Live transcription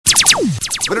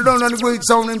But I don't know the great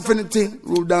sound infinity.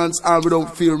 Rule dance all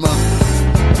without fear, man.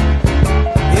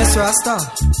 Yes, Rasta.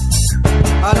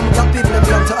 All them black people that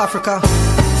belong to Africa.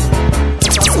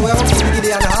 So we have to give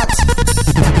it a heart.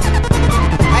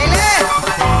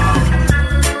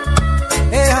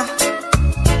 Yeah.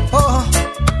 Oh.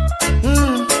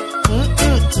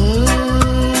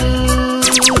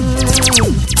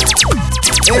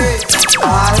 Hey.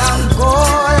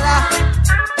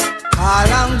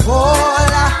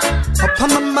 Angola, up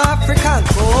on my African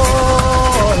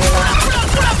Angola.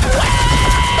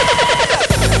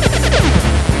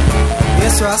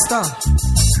 Yes, Rasta.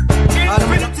 All them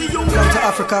belong to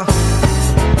Africa.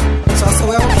 So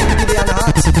we have to give it a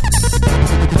heart.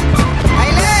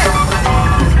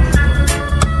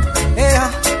 Yeah.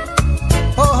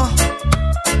 Oh.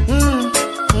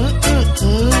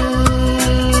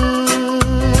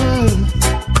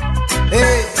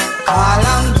 Hey.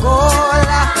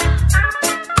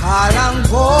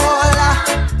 Angola,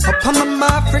 up on my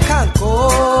African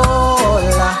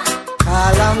Angola.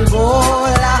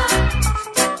 Calangola,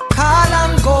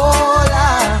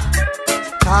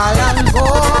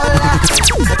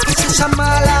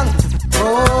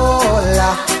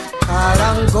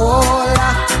 Calangola.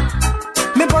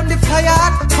 Me burn the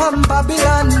fire from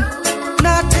Babylon.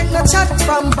 Nah take no chat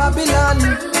from Babylon.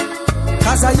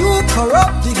 Cause a youth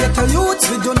corrupt, the ghetto youths,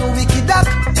 we don't know wicked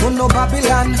act, who know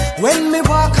Babylon. When me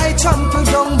walk, I trample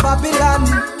down Babylon.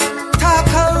 Talk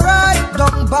and ride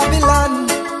down Babylon.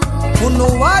 Who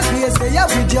know always they are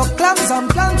with your clams and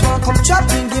plans. Won't come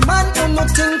trapping the man, who no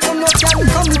think, who no can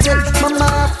come tell Mama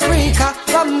Africa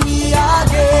from me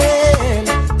again.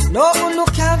 No, who no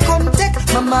can come take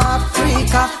Mama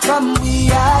Africa from me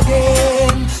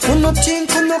again. Who no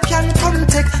think, who no can come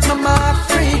take Mama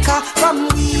Africa from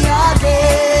me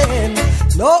again.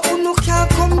 No, who no can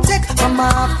come take Mama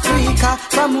Africa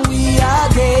from me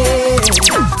again.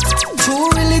 True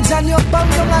religion, you bomb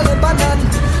down a Lebanon.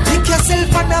 Pick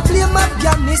yourself and a blame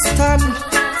Afghanistan.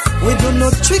 We do no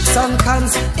tricks and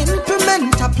cans,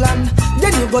 implement a plan.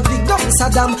 Then you go dig down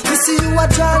Saddam. We see you a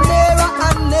draw nearer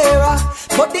and nearer.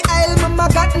 But the Isle mama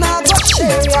got now got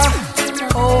share ya.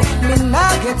 Oh, me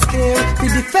nah get scared. We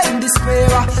defend this square.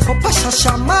 Oh, Pasha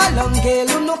Shamal and Gale,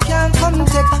 who no can come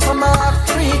take Mama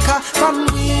Africa from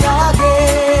we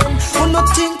again. Who no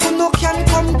think, who no can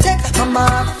come take Mama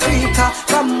Africa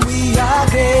from we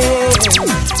again.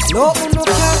 No, who no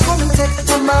can come take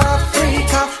Mama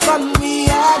Africa from we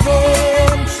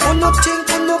again. Who no think,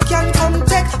 who no can come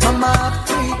take Mama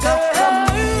Africa from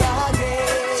we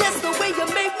again. Just the way you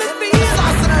make me feel.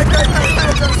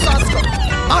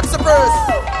 Answer first.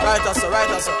 Right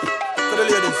answer. For the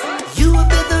ladies. You will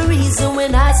be the reason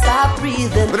when I stop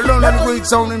breathing. But I don't know the great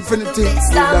sound infinity. You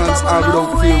dance all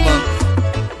without fear, man.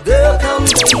 Girl, come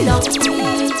lay on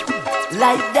me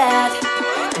like that.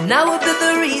 Now will be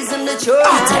the reason that you're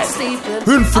not sleeping.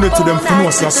 Infinity them for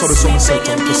us, I saw the song set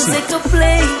up to see.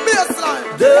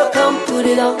 Girl, come put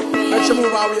it on me let you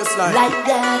move our waistline like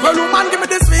that. Well, woman, give me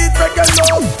the sweet reggae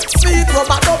love. Sweet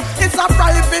rubber dub. It's a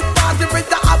private party with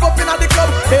the ab up in the club.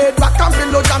 Head back and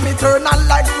pillow jam eternal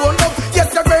like grown up.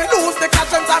 Yes, you're going to lose the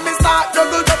cash and time me start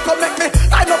juggle up. Come make me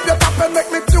line up your top and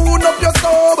make me tune up your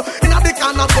stove. In the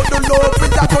corner put the love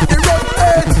with that on the road.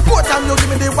 Hey, more time you give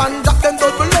me the one drop them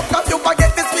double up. Cause you forget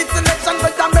the sweet selection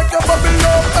but that make you bubble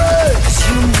up. Hey,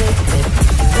 you make me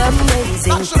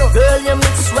amazing. Girl, your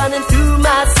mix running through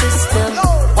my system.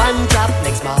 One drop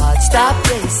makes my heart stop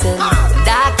racing. And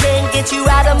I can't get you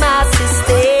out of my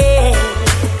system.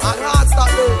 I can't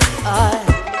stop it.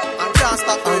 I can't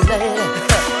stop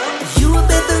it. You will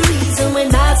be the reason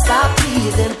when I stop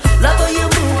breathing. Love how you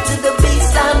move to the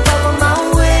baseline, cover my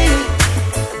way.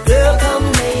 Girl, come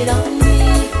lay on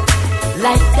me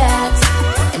like that.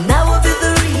 And I will be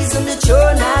the reason that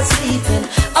you're not sleeping.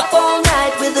 Up all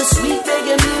night with the sweet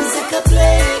reggae music I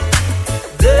play.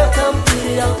 Girl, come put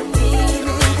it on me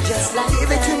just like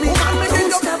give it to me.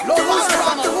 Don't stop.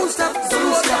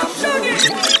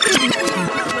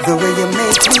 The way you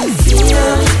make me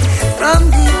feel from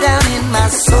deep down in my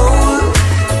soul,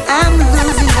 I'm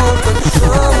losing all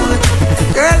control.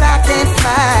 Girl, I can't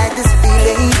fight this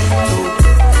feeling.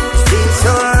 It feels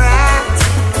so right.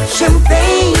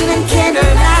 Champagne and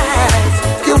candlelight,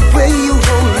 the way you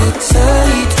hold me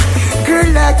tight.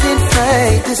 Girl, I can't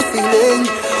fight this feeling.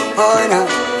 Oh no.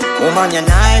 Woman, you're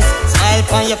nice. Smile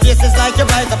on your face is like you're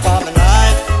right upon my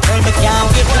night. Girl, me can't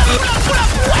wait to be.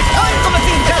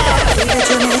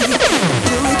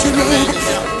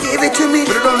 Give it to me.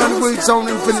 But I don't know the great sound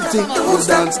infinity. You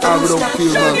dance all without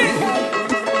fear, man.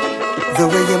 The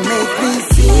way you make me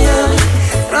feel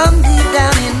from deep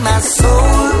down in my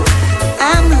soul,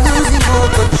 I'm losing all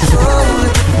control.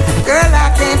 Girl, I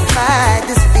can't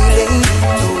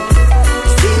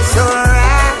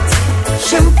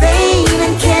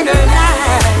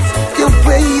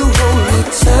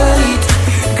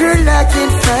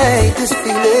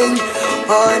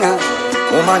Oh no.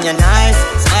 Woman, you're nice.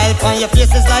 Smile on your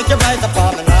face is like you're right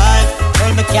upon my night.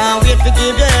 Girl, me can't wait to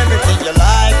give you everything you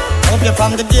like. Hope you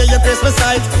from the day you Christmas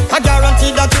sight. I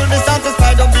guarantee that you'll be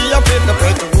satisfied. Don't be afraid to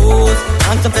break the rules.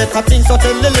 And to better things, so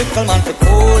tell the little man to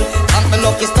cool. I'm the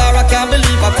lucky star, I can't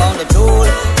believe I found a tool.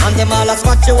 And them all ask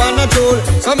what you wanna do.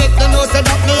 So make them know say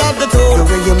that me have the tool. The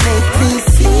way you make me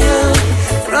feel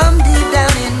from deep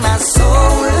down in my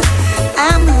soul,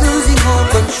 I'm losing all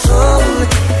control.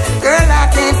 Girl, I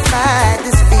can't fight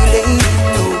this feeling,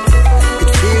 no.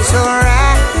 It feels so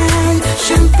right.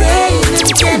 Champagne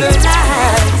and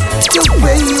candlelight, the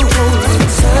way you hold me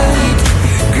tight.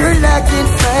 Girl, I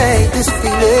can't fight this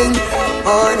feeling,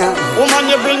 oh no. Woman,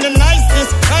 you bring the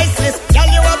niceness, priceless. Girl,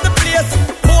 you have the place,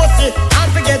 bossy. And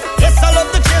forget, yes, I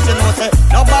love the chase. You know, say,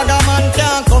 no bagger man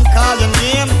can't come call your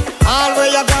name. All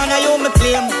where you gonna, you me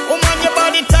claim. Woman, your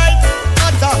body tight,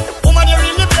 hotter. Woman, you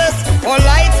really blessed.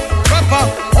 Polite, proper,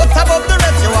 out above the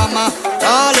rest. You are my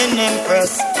darling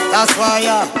empress. That's why,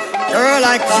 girl,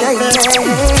 I confess.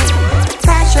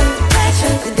 Passion,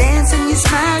 passion, the dance and you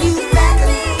smile, you beckon.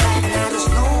 And I just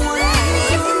know what it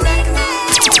is.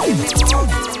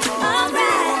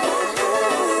 Alright,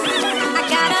 I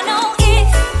gotta know if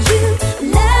you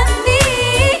love me.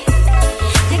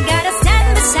 You gotta stand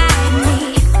beside me,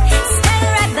 stand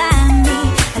right by me.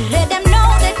 Let them know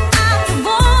that I'm the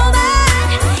woman.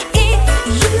 If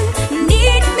you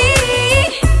need me,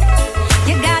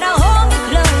 you gotta hold me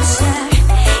closer,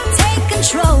 take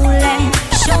control and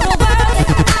show the world that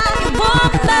I'm the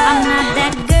woman. I'm not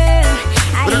that girl.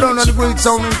 But I don't know the great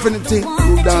sound infinity.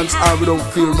 Who dance all without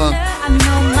fear, man. I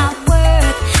know my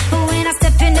worth, but when I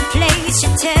step into place, you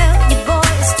tell your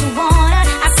boys to wanna.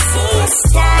 I see your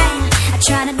style. I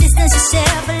try to distance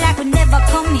yourself, but like we never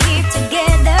come here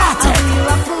together. I do you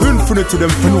a fool. Infinity,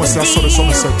 them for no sense of the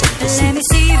summer set up to see. Let me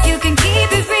see if you can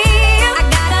keep it real. I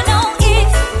gotta know if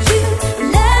you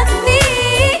love me.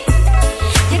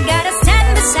 You gotta stand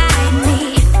beside me,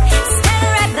 stand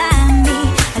right by me.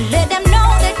 Let them know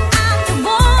that I'm the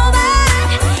woman.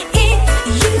 If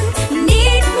you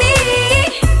need me,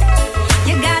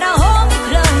 you gotta hold me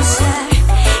closer,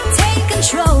 take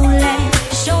control and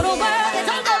show the world that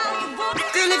I'm the woman.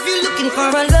 Girl, if you're looking for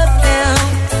a love now,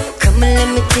 come and let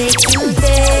me take you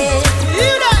there.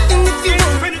 And if you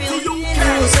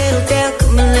want to settle down,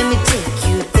 come and let me take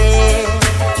you there.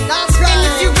 That's right. And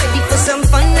if you're ready for some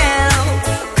fun now,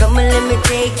 come and let me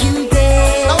take you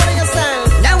there. Now what do you say?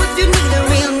 Now if you need a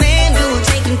real man who'll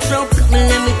take control, come and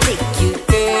let me take you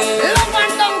there. Love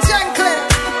and down gently.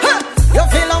 Huh. You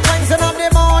feel a vibes in the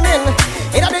morning.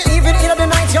 In the evening, in the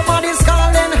night, your body's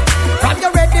calling. From you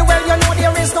ready, well, you know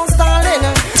there is no stalling.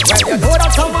 Well, you know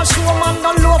that I'm a showman,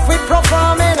 no love with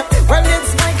performing. Well,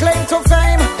 it's my claim to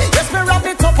fame. Yes, me wrap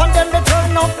it up and then me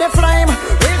turn up the flame.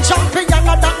 Real champion,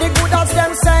 not that the good as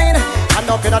them saying. And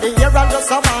up in the air and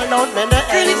just a ball out me the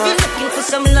Girl, aim. if you're looking for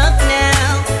some love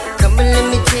now, come and let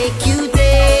me take you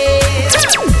there.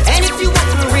 And if you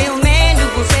want a real man who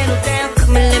will settle down,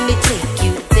 come and let me take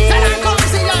you there.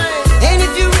 And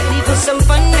if you're ready for some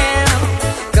fun now,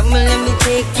 come and let me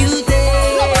take you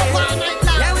there.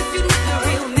 Now if you need a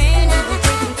real man who will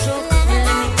take control, come and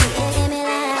let me take you.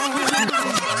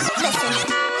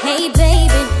 Hey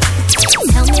baby,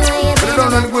 tell me where you But I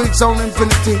don't know the great sound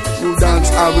infinity. Who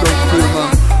dance all without fear, man.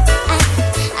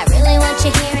 I really want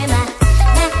you here in my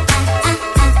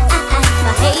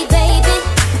but hey baby,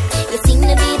 you seem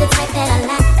to be the type that I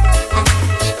like.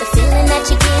 The feeling that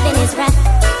you're giving is right.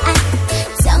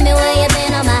 Tell me where you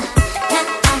been on my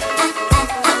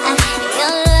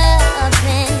your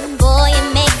loving, boy, it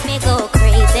makes me go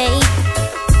crazy.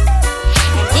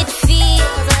 And it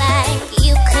feels like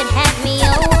you could have me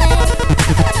your way.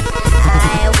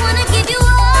 I wanna give you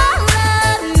all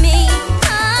of me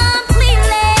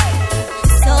completely.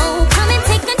 So come and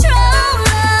take control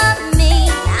of me.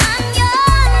 I'm your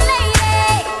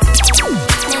lady.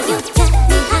 Now you got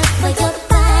me hot for your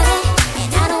body,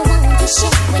 and I don't want to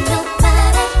share with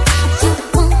nobody. You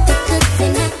want the goods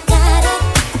and I got it.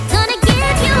 Gonna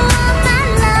give you all my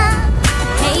love.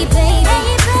 Hey baby,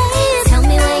 tell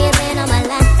me where you been all my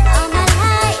life, all my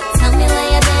life. Tell me where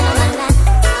you been all my life,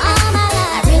 all my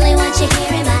life. I really want you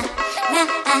here in my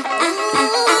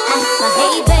but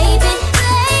hey baby,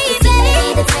 you seem to be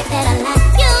the type that I like.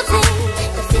 You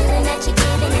take the feeling that you're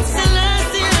giving is right.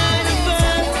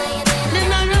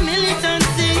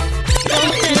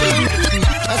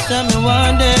 Tell me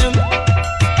one them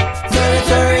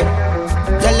territory.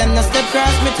 Tell them not step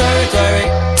cross me territory.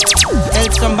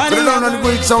 Help somebody. But I don't know the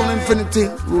great sound infinity.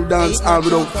 Who dance all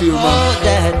without fear,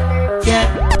 man. Yeah.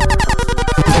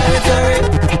 Territory.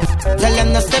 Tell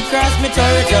them not step cross me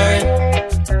territory.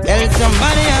 Help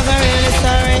somebody have a really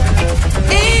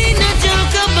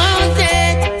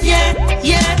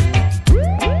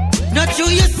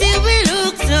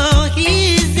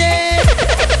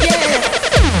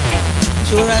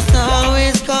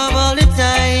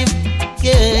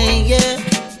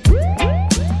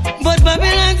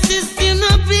this in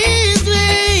a peace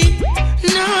way.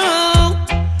 No.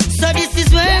 So this is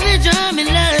where we draw me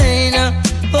line.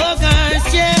 Oh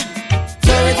gosh, yeah.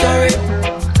 Territory.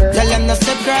 Tell them not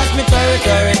step cross me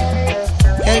territory.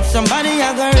 Help somebody, I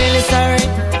got really sorry.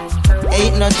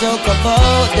 Ain't no joke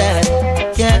about that.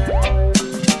 Yeah.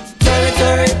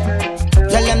 Territory.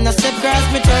 Tell them not step cross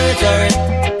me territory.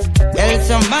 Help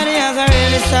somebody, I got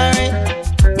really sorry.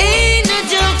 Ain't no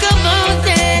joke about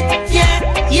that. Yeah,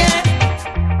 yeah.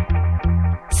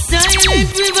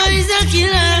 Silent river is a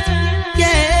killer.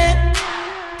 Yeah.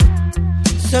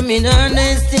 So me not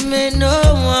underestimate no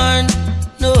one.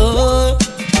 No.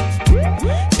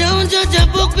 Don't judge a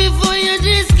book before you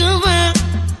discover.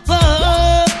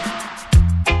 Oh.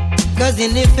 Cause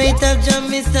in the faith of Jah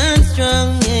me stand strong.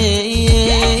 Yeah,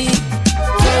 yeah.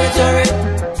 Territory.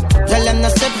 Tell them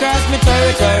not step cross me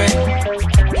territory.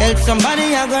 Help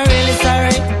somebody, I got really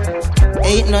sorry.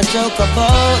 Ain't no joke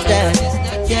about that.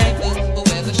 Yeah.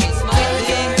 Whoever she's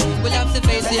smiling, will have to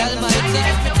face the Almighty.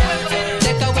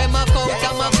 Take away my coat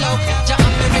and my cloak. Jah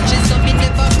and me riches, so me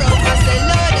never broke. I say,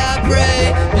 Lord, I pray,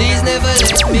 please never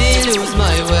let me lose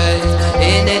my way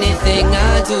in anything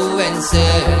I do and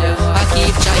say. I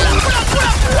keep trying.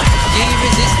 Ye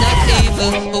resist not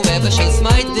evil. Whoever shall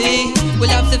smite thee will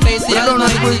have to face the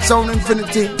Almighty. Great sound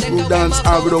infinity. Who dance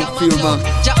out without feel, man.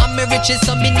 Jah and me riches,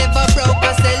 so me never broke.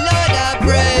 I say, Lord, I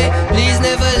pray, please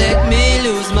never let me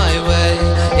lose my way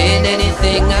in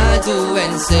anything I do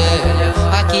and say.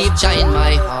 I keep trying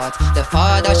my heart, the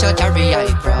Father shall carry I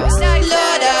cross.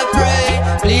 Lord, I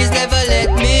pray, please never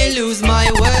let me lose my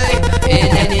way in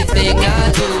anything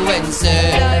I do and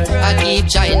say. I keep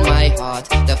trying my heart,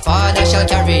 the Father shall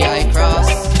carry I cross.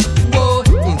 Whoa.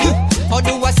 How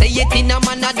do I say it in a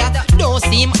manner that don't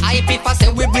seem hype if I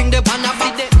say we bring the banner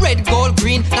back? Red, gold,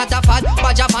 green, not a fad.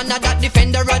 Badge of honor, that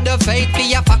defender of the faith.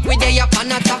 Be a fact with a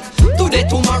pan attack. Today,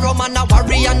 tomorrow, man, a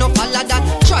warrior, no follow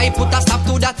that. Try put a stop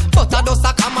to that, but I don't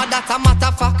suck, that a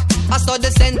matter fact. I saw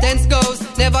the sentence goes.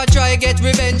 Never try get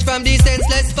revenge from these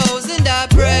senseless foes. And I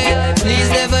pray, please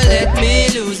never let me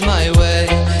lose my way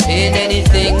in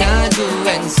anything I do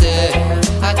and say.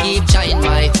 I keep trying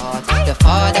my heart, the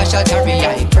Father shall carry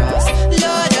I cross.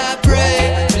 Lord, I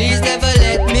pray, please never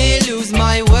let me lose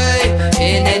my way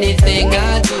in anything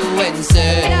I do and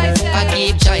say. I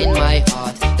keep trying my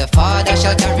heart, the Father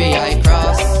shall carry I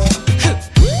cross.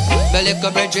 Belly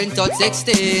go brethren touch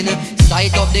 16.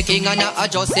 Sight of the king and I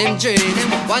adjust him dream.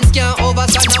 Once can't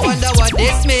overstand, I wonder what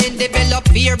this mean. Develop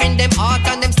fear in them heart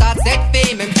and them start set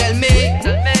fame. Him tell me,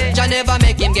 Jah never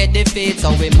make him get defeat.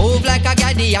 So we move like a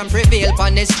gaddy and prevail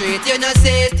on the street. You know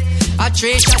see it. A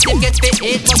tree shot him get fit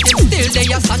 8, but him still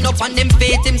there stand up on him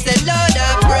feet. Him say, Lord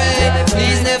I pray,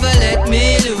 please never let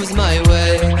me lose my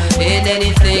way in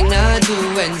anything I do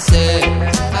and say.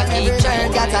 I keep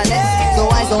trying got a less. So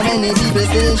why so many people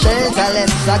still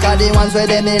shelterless? I got the ones where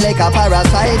they me like a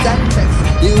parasite and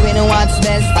text. You know what's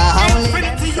best for only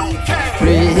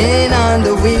praying on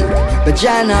the weak, but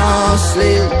Jah now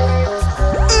sleep.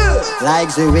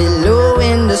 Like the willow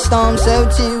in the storm, so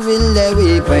too will the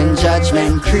weep when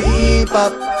judgment creep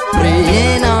up.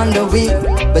 Praying on the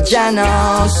weak, but Jah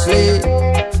now sleep.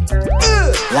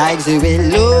 Like the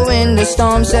willow in the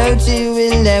storm, so too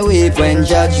will they weep when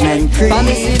judgment creep. For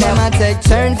me see them a take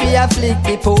turn for afflict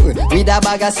the poor with a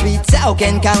bag of sweet talk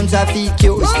and counterfeit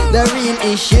cures. The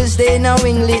real issues they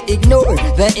knowingly ignore.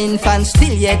 The infants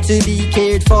still yet to be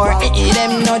cared for.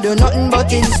 Them no do nothing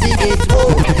but instigate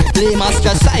war. Blame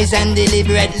ostracize and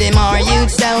deliberately more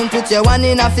youths down. Put your one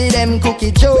in a for them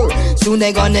cookie jar. Soon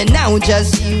they gonna know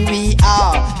just who we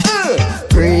are.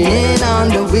 Praying on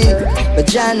the weak, but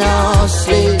Jah now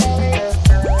sleep.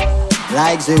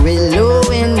 Like the willow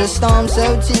in the storm,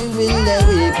 so too will the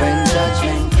weep when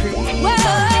judgment creep.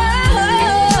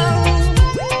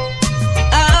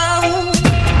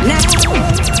 Now,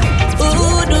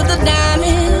 who do the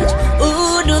damage? Who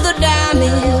do the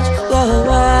damage? Whoa,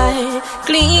 why?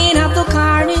 Clean up the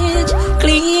carnage,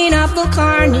 clean up the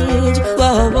carnage.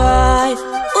 Whoa, why?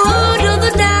 Who do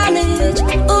the damage?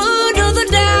 Who do the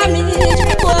damage?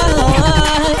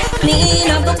 Whoa, clean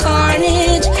up the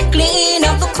carnage, clean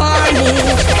up the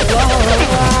carnage. Whoa,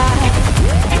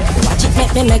 watch it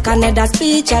make me make another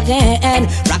speech again.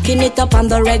 Rocking it up on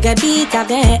the reggae beat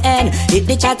again. Hit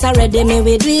the charts already, me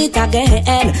we do it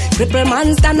again. Cripple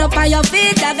man stand up on your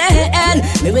feet again.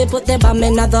 Me we put the bomb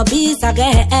in the beast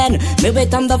again. Me we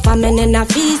turn the famine in a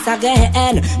feast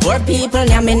again. Poor people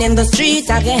yamming in the street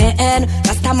again.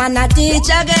 Rasta man a teach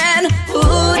again. Who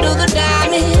do the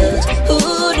damage? Who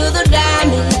do the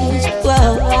damage?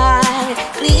 Whoa, why?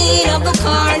 Clean up the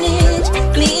carnage,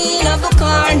 clean up the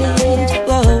carnage.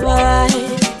 Whoa, why?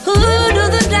 Who do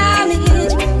the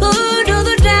damage? Who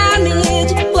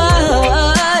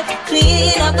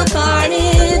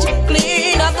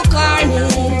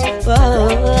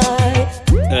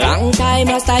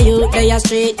youth, they a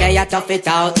street, they a tough it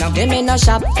out. Now give me no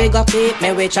shop, figure keep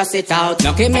me, we trust it out.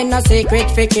 Now give me no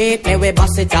secret, fi keep me, we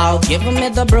bust it out. Give me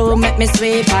the broom, make me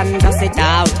sweep and dust it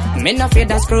out. Me no fear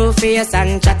the screw face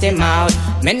and chat him out.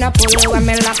 Me no pull when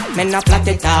me lock, me no plot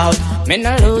it out. Me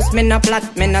no loose, me no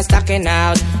plot, me no stacking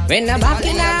out. Me no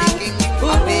backing out.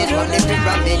 I feel on the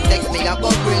from the text me a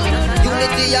bubble.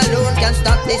 Unity alone can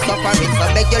stop this suffering. So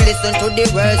beg you listen to the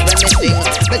words when me sing.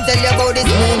 Me tell you about this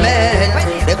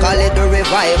movement. They call it the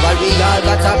revival. We all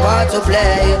got a part to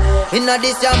play. In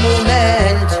this your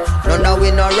movement. No,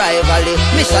 we no rival.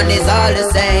 Mission is all the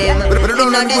same. But don't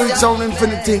let me go sound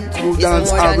infinity. Who dance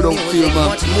all without feel,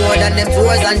 man. Much more than them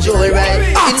tours and jewelry.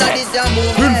 In this your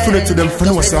movement. Infinity them for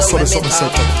no say I saw the something set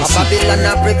up. Babylon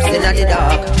a bricks in the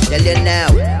dark. Tell you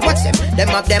now. Watch them. Them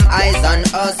have them eyes on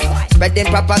us. Spreading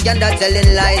propaganda,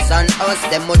 telling lies on us.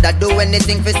 Them woulda do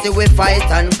anything for see we fight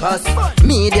and cuss.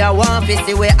 Media want to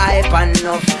see we hype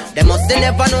enough. They must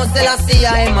never know still I see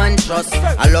I man trust.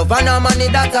 I love and no money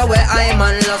that's where I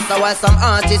man lost. So while some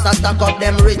artists are stack up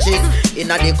them riches, in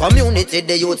the community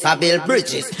the youths are build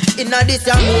bridges. In this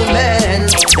young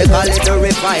movement, they call it the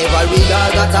revival. We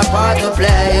all got a part to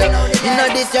play. In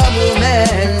this young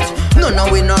movement. No,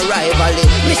 we no rival.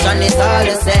 Mission is all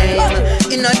the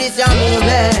same. In this your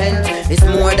movement, it's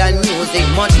more than music,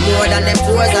 much more than them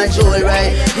tours and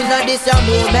jewelry. In this your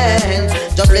movement,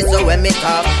 just listen when me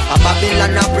talk. A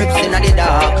Babylon a bricks in the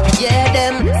dark. Yeah,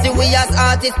 them see we as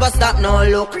artists, but stop no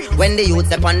look. When the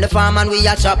youths up on the farm and we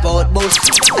a chop out bush.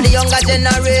 And the younger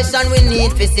generation we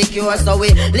need to secure, so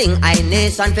we link I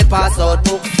nation to pass out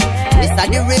books. This is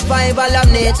the revival of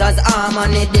nature's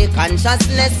harmony, the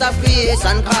consciousness of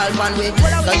creation call one way.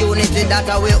 So unity that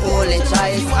we only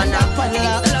choice and a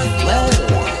well,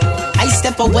 I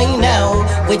step away now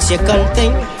with your gun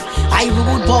thing. I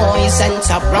rude boys and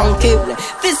top ranking.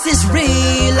 This is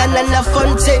real and a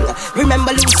fun thing.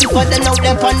 Remember Lucifer, they know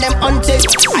them on them hunting.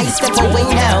 I step away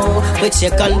now with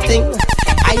your gun thing.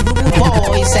 I rude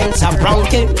boys and top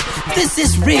ranking. This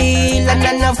is real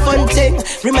and a fun thing.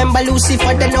 Remember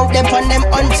Lucifer, they know them on them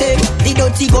hunting. The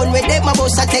dirty gun with them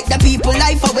about to take the people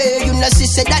life away. You know she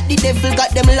said that the devil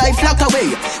got them life locked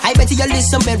away. I bet you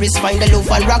listen berries, find the love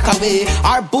and rock away.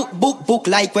 Our book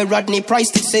like where Rodney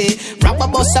Price did say. Rap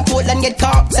about support and get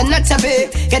caught and not a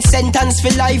pay. Get sentenced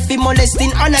for life, he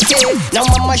molesting on a day. Now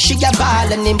mama she a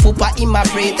ball and him poopa in my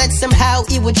brain. That somehow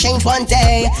it would change one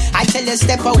day. I tell you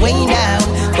step away now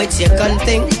with your gun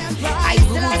thing. I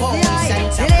rule boys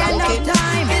and top ranking.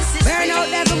 Burn out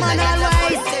every man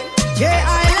always. Yeah,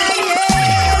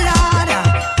 Lord.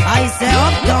 I say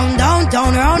up,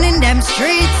 down, round in them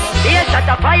streets. They shut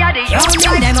a fire, the round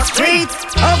in them streets.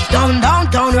 Up,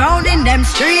 down, round in them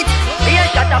streets. They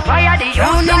shut a fire, the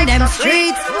round in them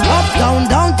streets. Up,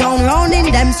 down, round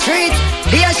in them streets.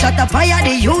 They shut a fire,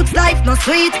 the youth's life no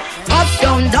sweet. Up,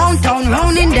 down,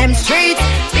 round in them streets.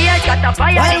 They shut a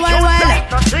fire, the youth's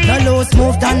life no sweet. The loose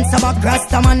move dance about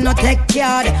Rasta man no take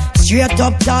yard. Straight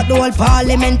up that the whole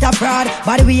parliament a fraud.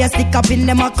 But we a stick up in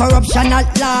them a corruption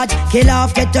at large. Kill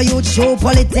off, get the youth show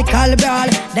political brawl.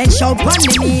 Then shout on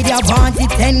the media, want it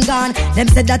 10 gone. Them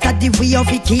said that at the way of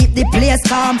it keep the place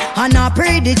calm. And I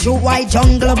pray the true white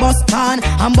jungle bust on.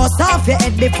 And bust off your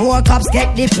head before cops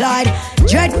get deployed.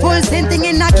 Dreadful same thing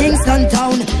in a Kingston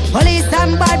town. Police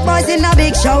and bad boys in a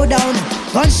big showdown.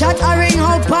 Gunshot a ring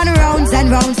out on rounds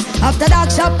and rounds. After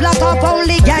that shop block up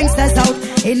only gangsters out.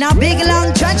 In a big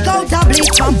long trench coat a bleach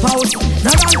pump out.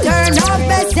 No wrong turn off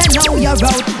best you know you're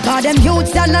out. Got them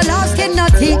youths and no last skin no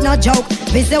teeth no joke.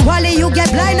 Mr. Wally you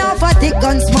get blind off a thick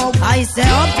gun smoke. I say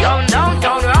up,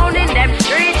 down, round in them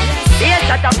streets. They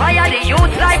shut a fire, the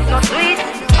youth life no sweet.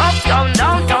 Up, down,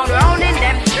 round in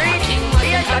them streets.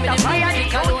 They shut a fire, the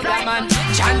youth life no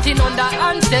sweet. Chanting on the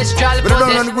ancestral but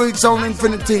don't let the great sound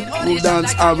infinity. Who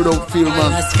dance all without feel,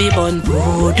 man.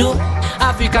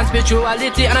 African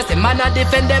spirituality. And I say man I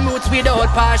defend them roots without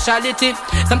partiality.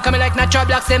 Some coming like natural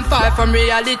blacks and far from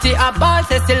reality. A ball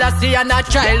say still I see and I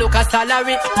try look a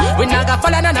salary. We not gonna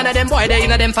follow none of them boy they in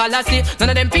them fallacy. None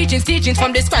of them teachings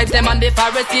from the scribes them and the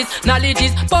Pharisees. Knowledge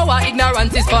is power,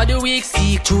 ignorance is for the weak.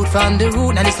 Seek truth from the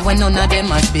root and it's when none of them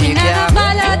must speak. We never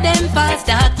follow them false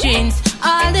doctrines.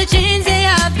 All the chains they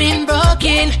have been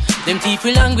broken. Them thief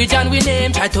with language and we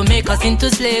name try to make us into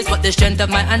slaves. But the strength of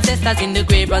my ancestors in the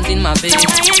grave runs in my veins. I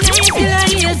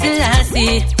am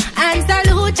Selassie and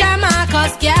salute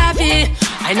Marcus Garvey.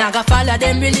 I naga follow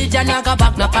them religion, naga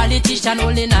back no politician.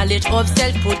 Only knowledge of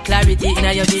self put clarity in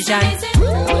your vision.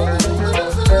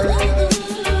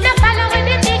 No following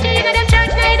them teaching in them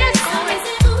church leaders.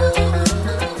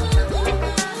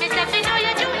 Mr. They know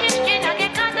you're Jewish kid, I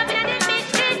get caught up in them big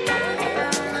shit.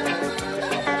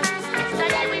 So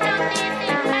that we don't need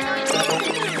things, I know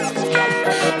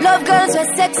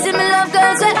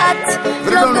that.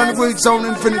 But I don't know the great sound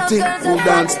infinity. Who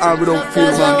dance all without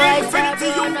fear, man.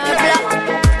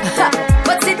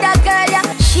 But see that girl, yeah,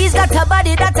 she's got a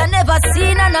body that I never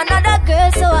seen on another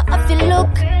girl, so I feel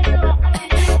look.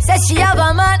 Says she have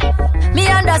a man, me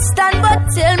understand, but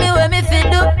tell me what me fi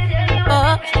do.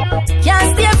 Can't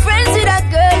stay friends with a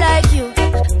girl like you.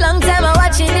 Long time I'm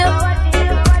watching you.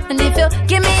 And if you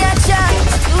give me a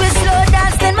chance, you will slow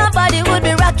dance, then my body would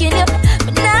be rocking you.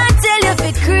 But now I tell you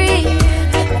fi creep.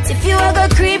 But if you are go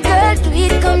creep, girl, do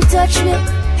it, come touch me.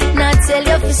 Now I tell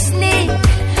you fi sneak.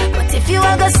 But if you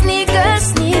are go sneak, girl,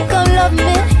 sneak, come love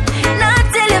me. Now I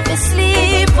tell you fi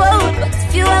sleep out. But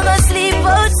if you are go sleep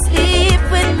out, sleep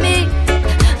with me.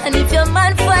 And if your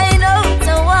man find out,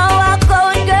 I want walk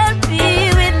out, girl, be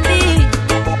with me.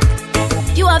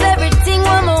 You have everything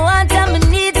woman want and me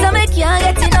need, so me can't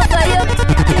get enough of you.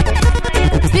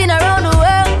 Been around the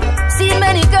world, seen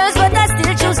many girls, but I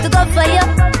still choose to go for you.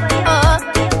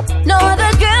 No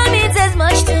other girl means as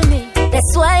much to me.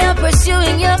 That's why I'm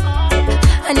pursuing you.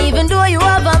 And even though you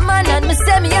have a man and me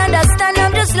say me understand,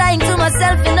 I'm just lying to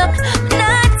myself, you know.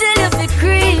 Not till you fi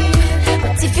creep.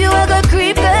 But if you are go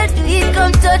creep, girl, please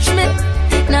come touch me.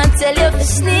 Not tell you fi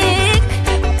sneak.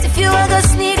 But if you are go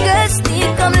sneak, girl,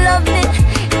 sneak, come love me.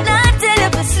 Not tell you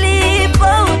fi sleep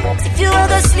out. But if you are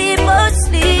go sleep out,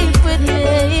 sleep with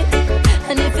me.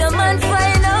 And if your man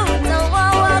find out, I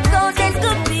want walk out and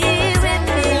go be with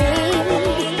me.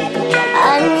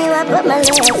 I knew I put my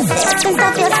lips. Since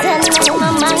I feel sending my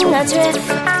mind adrift.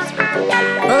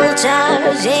 Full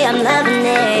charge, yeah, I'm loving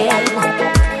it.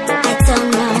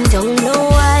 I don't know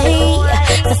why.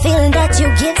 The feeling that you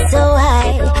give so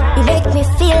high, you make me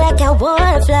feel like I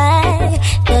wanna fly.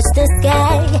 Touch the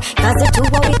sky, cause the two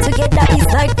of we together is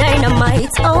like dynamite.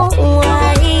 Oh,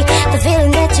 why? The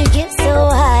feeling that you give so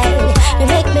high, you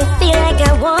make me feel like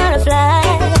I wanna fly.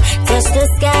 Touch the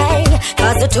sky,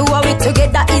 cause the two of we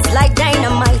together is like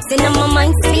dynamite. In my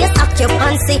mind space,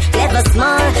 occupancy, level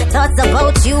small. Thoughts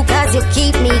about you cause you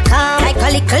keep me calm. Like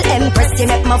a little empress, you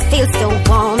make me feel so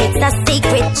warm. It's a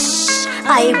secret, shh,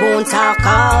 I won't talk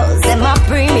cause them a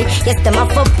free me. Yes, them a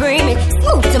for free me.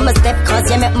 Smooth to my step cause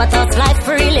you make my thoughts fly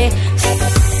freely.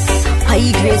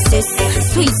 High graces,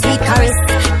 sweet, sweet caress,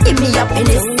 give me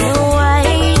happiness. Don't know why,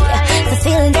 the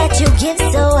feeling that you give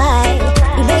so high,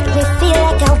 you make me feel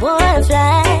like I wanna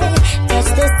fly. Touch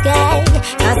the sky,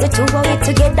 cause the two of we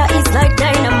together is like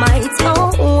dynamite. Oh,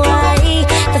 why,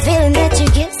 the feeling that you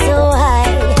give so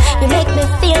high, you make me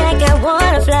feel like I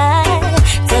wanna fly.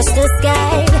 Touch the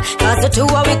sky, cause the two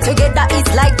of we together is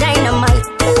like dynamite.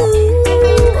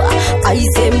 Ooh, eyes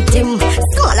them dim,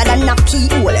 smaller than a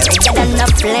keyhole, redder than the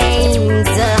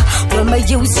flames. When my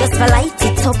use just for light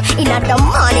it up, in the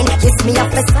morning, yes me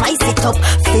have to spice it up.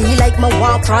 Feel like my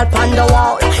walk crawl on the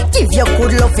wall. Give you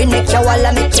good love and make you all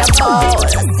and make you fall.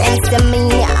 Sense to me,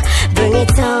 bring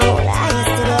it on. Eyes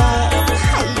to the eyes.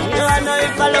 I know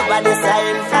if I look at this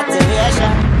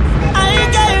infatuation, I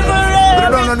gave her But I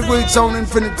don't know the great sound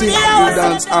infinity. You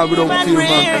dance all without fear,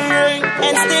 man.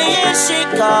 and stay here she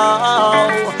go.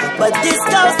 But this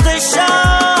goes to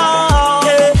show,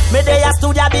 yeah. Me they a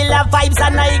studio build a vibes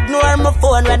and I ignore my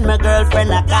phone when my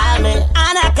girlfriend a call me.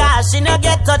 And I call, she no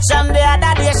get touch on the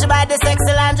other day she buy the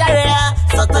sexy lingerie.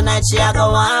 So tonight she a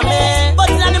go on me. But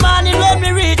in the morning when me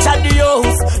reach at the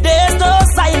house, there's no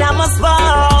sign of my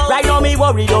spouse. Right now me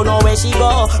worry, don't know where she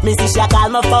go. Me see she a call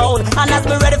my phone and ask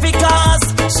me ready for cause.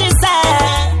 She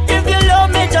said, if you love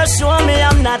me just show me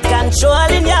I'm not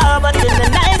controlling you. But in the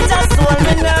night just hold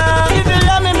me now. If you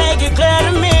love me make it clear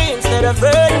to me instead of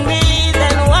hurting me.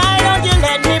 Then why don't you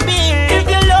let me be? If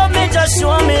you love me just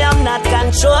show me I'm not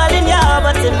controlling you.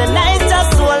 But in the night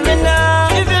just hold me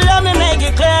now. If you love me make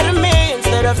it clear to me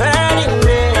instead of hurting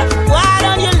me. Why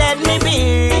don't you let me be?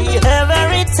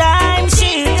 Every time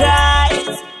she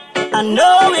cries, I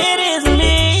know it is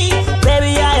me.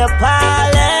 Baby I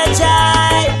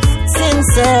apologize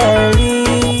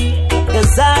sincerely,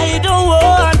 cause I don't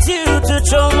want you to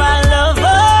throw my love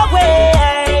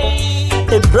away.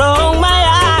 It broke my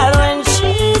heart when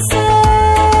she said,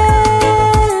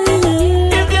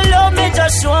 if you love me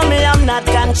just show me I'm not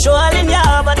controlling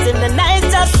you. But in the night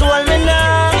just hold me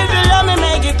now. If you love me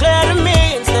make it clear to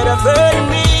me instead of hurting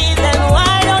me. Then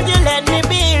why don't you let me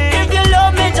be? If you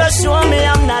love me just show me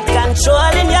I'm not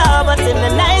controlling you. But in the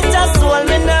night just hold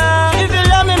me now. If you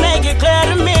love me make it clear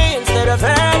to me instead of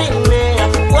hurting me.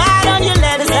 Why don't you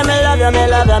let me say me love you, me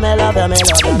love you, me love you, me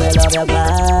love you, me love you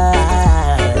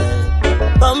bad.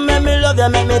 But make me love you,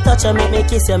 make me touch you, make me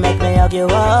kiss you, make me hug you.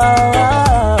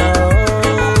 Oh,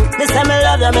 me say me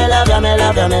love you, me love you, me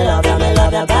love you, me love you, me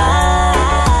love you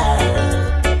bad.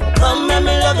 But make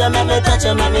me love you, make me touch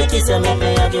you, make me kiss you, make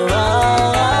me hug you.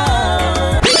 Oh.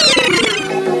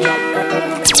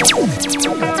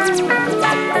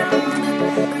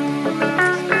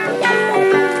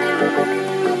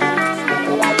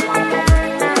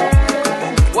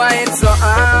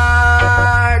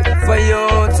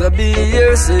 to be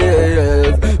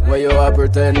yourself. What you are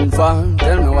pretending for?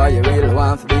 Tell me why you really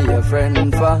want to be a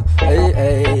friend for. Hey,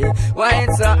 hey. Why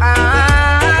it's so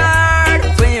hard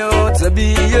for you to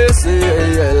be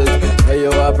yourself? What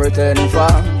you are pretending for?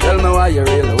 Tell me why you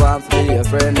really want to be a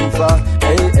friend for.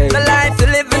 Hey, hey. The life you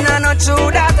living I not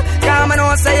true that. Come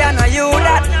and say I know you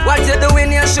that. What you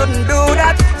doing you shouldn't do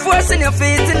that. Forcing your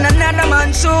feet in another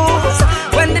man's shoes.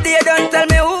 When the day don't tell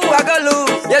me who I go lose.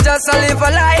 You just a live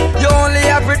a lie, you only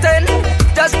a pretend.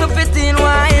 Just to fit in,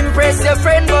 why impress your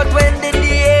friend. But when the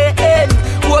day end,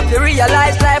 hope you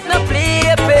realize life no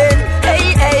play pen.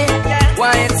 Hey, hey,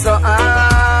 why it's so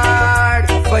hard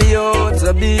for you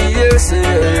to be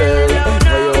yourself?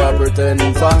 Why you are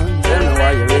pretending for? Tell me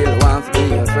why you really want to be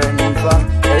a friend for.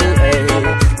 Hey, hey,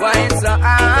 why it's so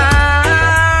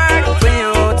hard for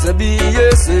you to be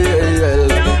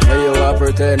yourself? Why you are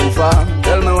pretending for?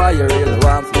 Tell me why you really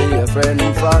want to be a friend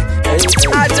for. Hey,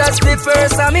 hey. I just the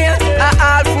first I'm here, I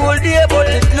all full day, but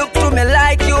it look to me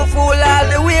like you fool all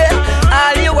the way.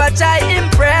 All you watch I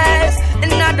impress,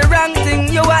 and not the wrong thing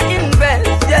you are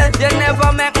invest. Yeah, you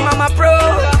never make mama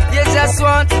proud. You just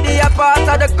want to be a part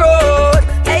of the crowd.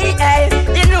 Hey, hey,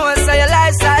 you know so your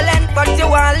life silent, but you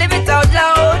want to live it out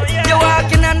loud. You're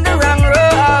walking on the wrong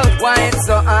road. Why it's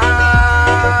so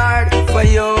hard for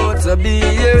you to be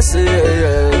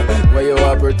yourself? What you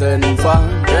are pretending for?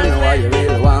 Tell me why you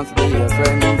really want to be a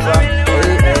friend for.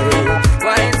 Hey, hey.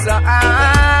 Why it's so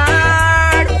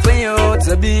hard for you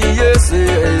to be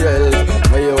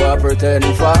yourself? What you are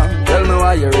pretending for? Tell me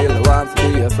why you really want to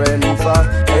be a friend for.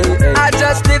 Hey, hey. I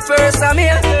just the first I'm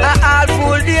here, I all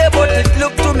full day, but it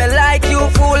look to me like you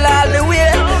fool all the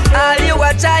way. All you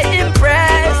watch I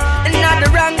impress, and not the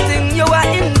wrong thing you are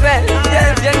invest.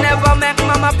 Yeah, you never make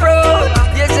mama proud.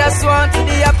 You just want to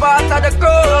be a part of the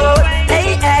crowd.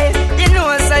 Hey, hey, you know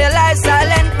so your life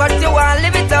silent, but you want to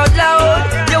live it out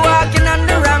loud. You're walking on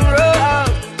the wrong road.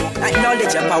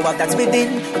 Acknowledge your power that's within.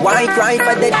 Why cry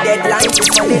for the deadline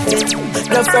to living?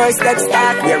 The first step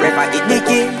start wherever it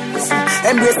begins.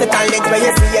 Embrace the talent where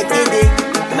you see a kidding.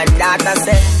 My daughter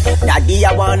said, Daddy,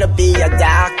 I wanna be a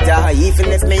doctor.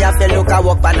 Even if me have to look, I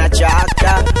walk on a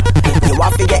tractor. You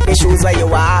have to get the shoes where you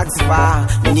ask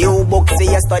for. New books, see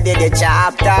you study the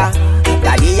chapter.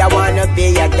 Daddy, I wanna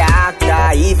be a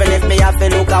doctor. Even if me have to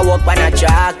look, I walk on a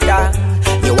tractor.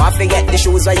 You have to get the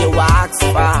shoes where you ask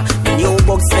for. New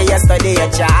books for you study a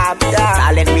chapter.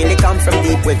 Talent really comes from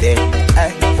deep within.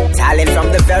 Talent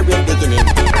from the very beginning.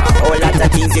 A whole lot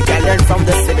of things you can learn from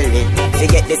the sibling.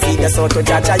 Forget the seed, the soul to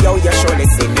judge, yo, you surely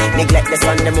sin. Neglect the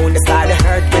sun, the moon, the star, the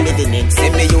earth we're living in. See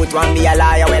me youth want be a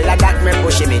liar, well I got me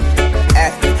push him in.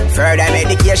 Further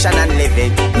medication and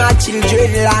living. My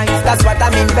children life, that's what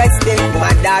I'm investing.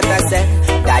 My daughter said,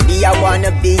 Daddy, I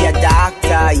wanna be a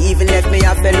doctor. Even if me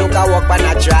have to look, I walk on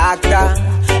a tractor.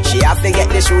 She have to get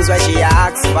the shoes where she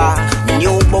asks for.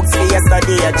 New books for you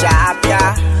study a chapter.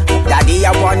 Daddy,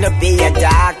 I wanna be a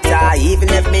doctor. Even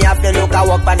if me have to look, I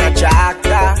walk on a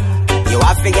tractor. You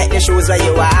have to get the shoes where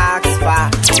you ask for.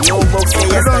 New books for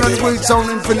you study a chapter. Sound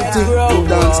Infinity, we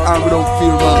dance and we don't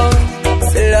feel man.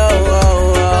 Slow,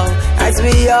 as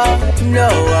we all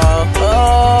know,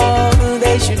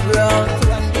 they should run.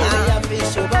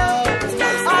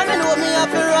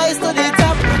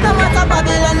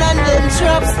 Babylon and them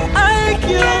traps. IQ,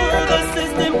 the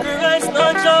system corrects no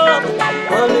job.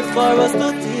 Only for us to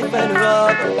thief and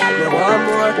rob. You want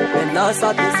more, and not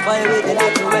satisfied with the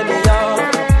little when we are.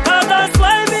 And that's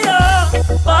why we are.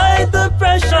 Fight the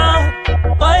pressure.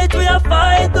 Fight, we are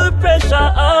fight the pressure.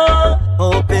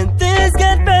 Hoping things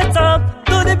get better.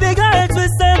 To the big heights we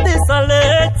send this a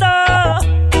letter.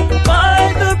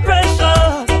 Fight the pressure.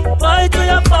 Fight, we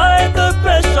are fight the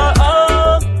pressure.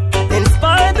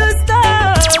 Inspire the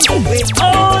we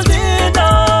hold it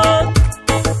on.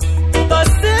 The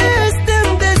system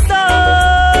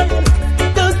designed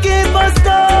to keep us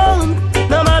down.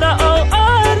 No matter how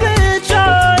hard we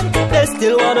try, they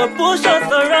still wanna push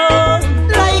us around.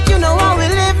 Like you know how we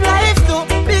live life too.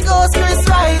 Big house, Chris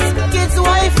rights, kids'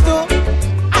 wife too.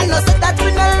 I know so that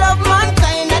we no love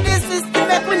mankind. And this system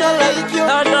make we no like you.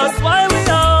 And that's why we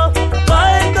are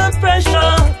fight the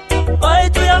pressure.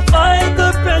 Fight, we are fight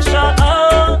the pressure.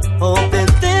 Hoping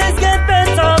things get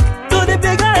better. To the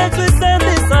big heights we send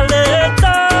this a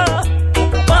letter.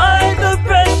 Fight the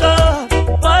pressure.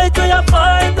 Fight, we are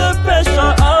fight the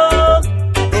pressure.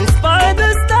 Inspire the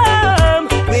storm.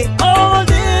 We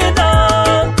hold it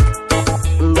on.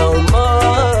 No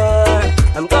more.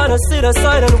 I'm gonna sit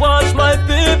aside and watch my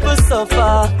people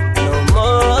suffer. No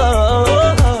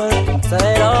more. I'm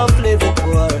tired of living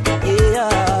poor. Yeah.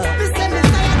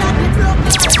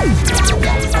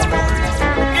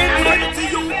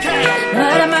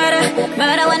 Murder,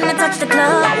 Murder when me touch the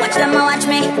club. Watch them watch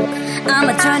me.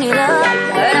 I'ma turn it up.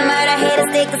 Murder,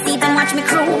 haters take a seat and watch me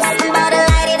cruise. I'm about to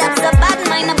light it up so bad,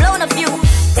 mine I've blown a few.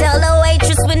 Tell the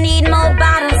waitress we need more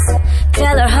bottles.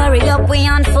 Tell her hurry up, we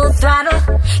on full throttle.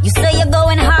 You say you're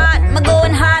going hard, I'm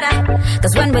going harder.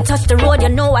 Cause when we touch the road, you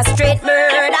know I straight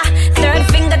murder. Third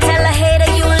finger, tell a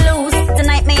hater you lose.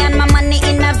 Tonight me and my money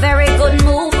in a very good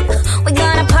mood. We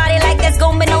gonna party like there's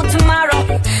gonna be no tomorrow.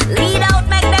 Lead out,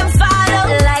 make them follow.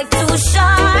 Life too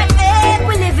short, eh,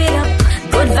 we live it up.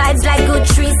 Good vibes like good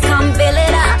trees, come build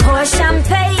it up. Pour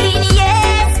champagne,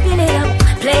 yeah, spill it up.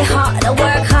 Play hard,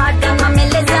 work hard, then my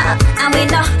millies up. And we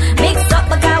know, mix up,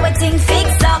 because we think fix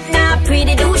up. Now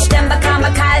pretty douche them, because my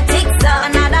call ticks up.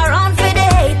 Another round for the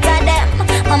hate of them.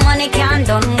 My money can't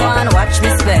done one, watch me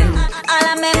spend. All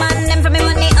of my man, them for me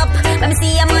money up. Let me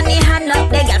see your money hand up.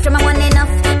 They got from my money enough.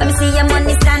 Let me see your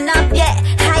money stand up, yeah.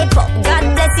 Hype up, God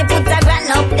bless you, put a grand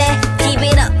up there. Keep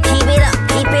it up, keep it up,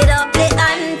 keep it up there.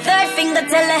 And third finger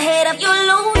tell a hater you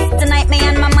lose. Tonight me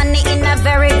and my money in a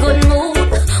very good mood.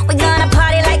 We gonna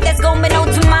party like there's gonna be no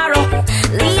tomorrow.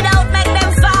 Lead out, make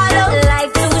them follow.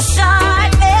 Life too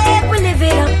short, eh, we live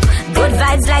it up. Good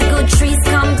vibes like good trees,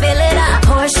 come build it up.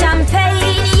 Pour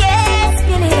champagne, yeah,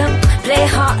 spill it up. Play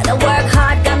hard, work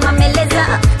hard, got my millies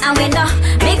up. And we know,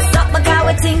 mix up, because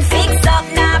we think fix up.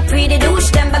 Now pretty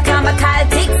douche them, because my call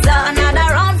ticks up. Another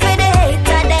round for the hate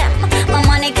of them. My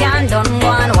money can't done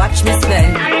one, watch me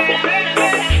spend.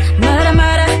 Murder,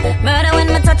 murder, murder when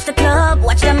me touch the club.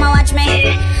 Watch them, watch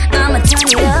me. I'ma turn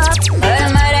it up. Murder,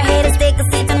 murder, haters take a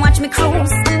seat and watch me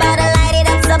cruise. I'm about to light it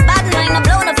up so bad, mine I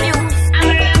blow the fuse.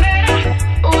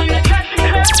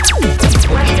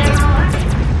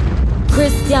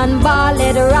 Christian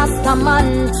Ballad, Rasta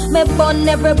man. Me burn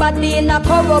everybody in a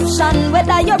corruption.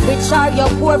 Whether you're rich or you're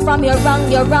poor, from your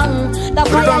wrong, you're wrong. The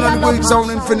fire you no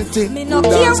sound infinity. Me no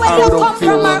care where you come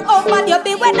from or how bad you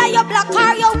be. Whether you're black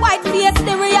or you're white, face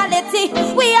the reality.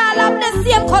 We all have the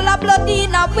same color blood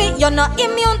in a way. You're not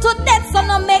immune to death, so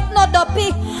no make no dopey.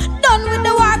 Done with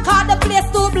the war, call the place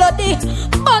too bloody.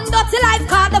 Burn dirty life,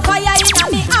 call the fire in a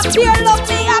me. I fear love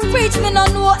me, I preach me no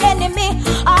no enemy.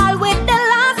 All with the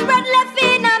last breath left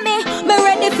in a me. Me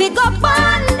ready fi go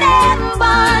burn them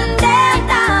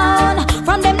down.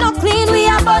 From them no clean, we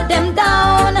a burn them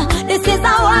down. This is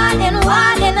a warning,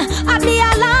 warning. At the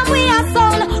alarm we a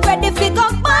sound. Ready fi go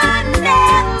burn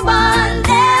them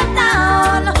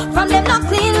down. From them no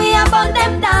clean, we a burn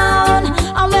them down.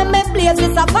 And when me blaze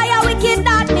this a fire wicked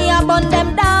that me a burn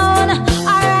them down.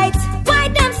 Alright, why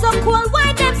them so cool?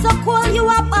 Why them so cool? You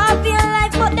have all your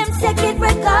life, but them take it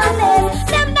regardless.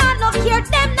 Them not no care,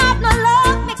 them not no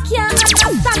love. Me can't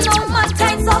understand no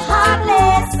mankind so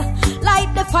heartless. Light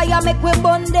the fire, make we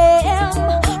burn them.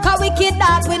 Cause wicked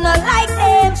that we not like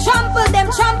them. Trample them,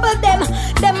 trample them.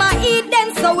 Them a eat them,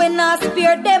 so we not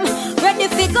spare them. Ready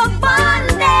fi go burn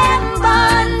them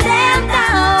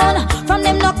down. From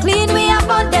them no clean, we a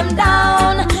burn them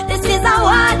down. This is a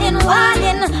warning,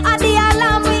 warning. At the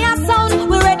alarm we a sound.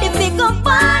 We ready fi go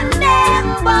burn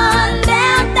them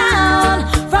down.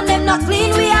 From them no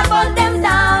clean, we a burn them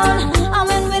down. And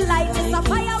when we light this a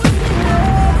fire, we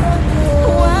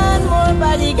one more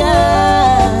body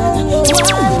gun,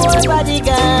 one more body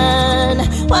gun,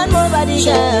 one more body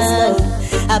gun.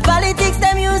 A politics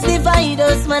them use divide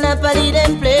us, man. A party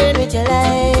them play with your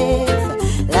life.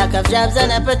 Lack of jobs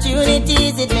and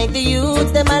opportunities, it make the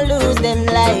youth them a lose them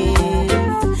life.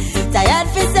 Tired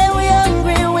fi say we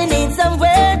hungry, we need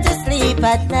somewhere to sleep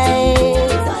at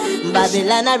night.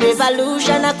 Babylon a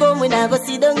revolution a come, we na go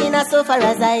sit down in a sofa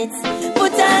as heights.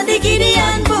 Put on the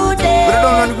Gideon booty. But I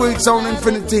don't know the great sound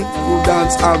infinity. We'll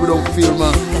dance all we don't feel,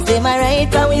 man. Cause they my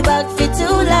right when we back for too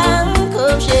long.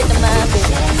 Come shake them up.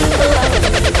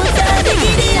 Put on the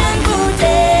Gideon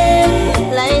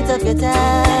booty. Light up your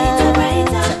time.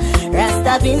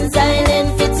 Rasta been silent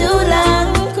for too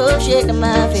long. Come shake them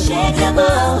up.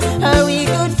 Oh, are we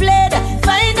good fled?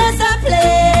 Find us a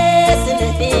place in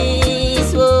the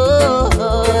peace. Whoa,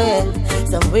 yeah.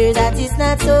 Somewhere that is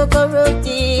not so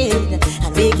corrupted,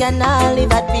 and we can all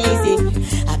live at peace.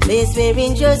 A place where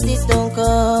injustice don't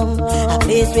come, a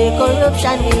place where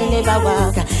corruption will never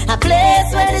walk, a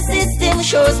place where the system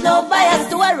shows no bias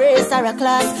to a race or a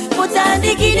class. Put on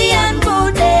the Gideon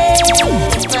booty,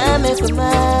 make we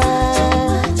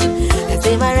march. Cause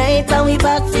they my right when we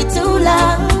back for too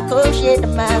long. Come shake the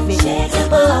mafia.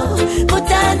 Oh,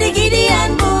 put on the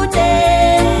Gideon booty,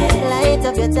 light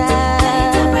up your time.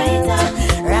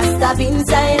 Rasta been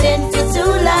silent for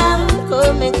too long.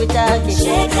 Come make we talk it.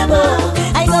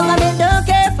 Oh, I go and don't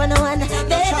care for no one.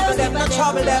 They don't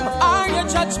trouble them. Are you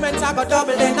judgment, I go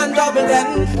double then and double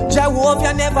then.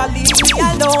 Jehovah never leave me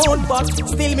alone, but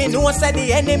still me know say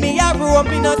the enemy a roam.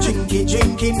 Me no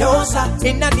drinky, no sir.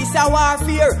 Inna this a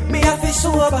warfare, me have to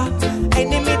sober.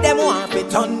 Enemy them want to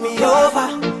turn me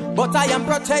over, but I am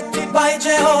protected by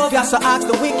Jehovah. So ask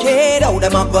the wicked, how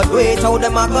them a God wait, how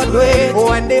them a God wait.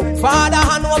 When the Father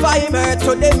hand over him earth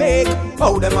to the make,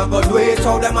 how them a God wait,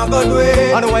 how them a God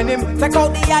wait. And when him take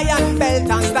out the iron belt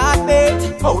and start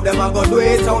it, how them a God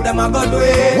wait, how them a God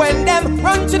wait. When them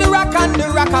run to the rock and the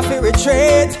rock a fi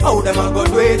retreat, how them a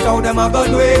God wait, how them a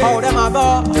God wait. How them a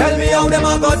go, tell me how them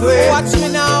a God wait. Watch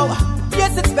me now.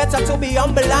 Yes, it's better to be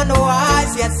humble and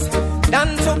wise, yes,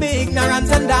 than to be ignorant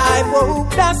and die. Whoa,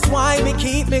 that's why me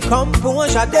keep me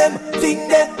composure. Them think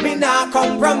that me not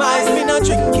compromise. Me no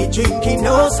drinky,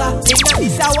 no sir. Inna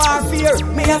this a warfare,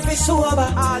 me have to sober.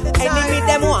 Enemy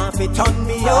them want to turn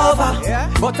me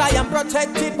over, but I am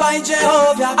protected by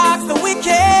Jehovah. Ask the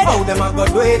wicked, how them a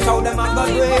God wait, how them a God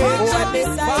wait.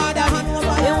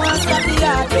 They want to stop the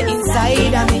heart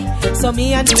inside of me, so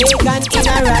me and Reagan in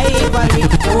a rivalry.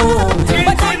 Oh,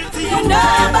 but I don't feel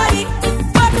nobody.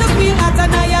 Feel hot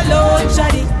and I alone,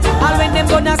 shawty. And when them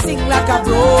gonna sing like a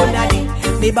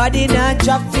bro, me body not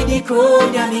drop for the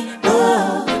crown, ya me.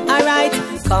 Oh, alright,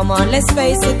 come on, let's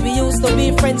face it. We used to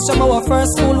be friends from our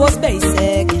first school was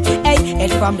basic. Hey,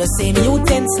 and from the same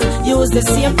utensil, use the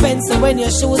same pencil. When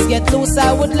your shoes get loose,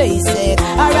 I would lace it.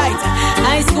 Alright,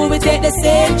 high school we take the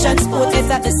same transport. It's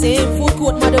at the same food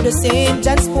court, mother the same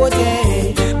transport,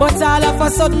 yeah. But all of a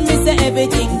sudden, me say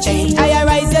everything change. I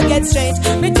arise, you get strange.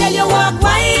 Me tell you walk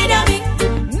wide of me.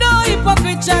 No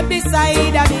hypocrite chat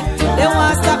beside of me. They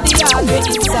want to stop the heart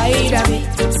inside of me.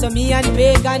 So me and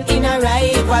pagan in a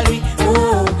rivalry.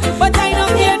 Oh, but I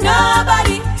don't fear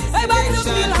nobody.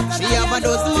 She have a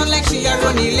dozen man like she a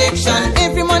run election.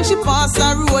 Every man she pass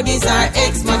her road is her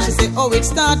ex-man. She say, oh, it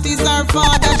start is her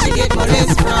father she get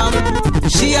molest from.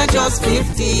 She a just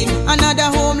 15, another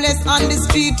homeless on the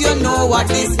street. You know what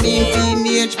this mean?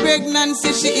 Teenage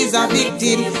pregnancy, she is a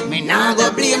victim. Me nah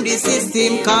go blame the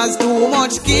system, cause too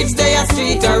much kids they a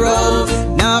street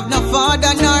around. Now have no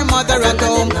father nor mother at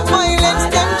home. Violence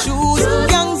them choose,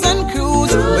 gangs and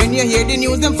crews. When you hear the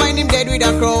news, them find him dead with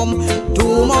a chrome.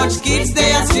 Too much kids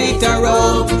they a street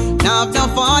around. Now have no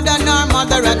father nor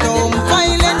mother at home.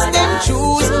 Violence them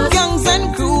choose, gangs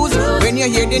and crews. When you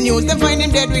hear the news, them find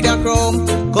him dead with a chrome.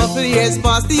 Couple years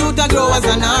past, the youth a grow as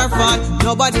an orphan.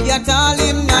 Nobody at all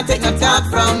him not take no talk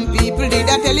from. People did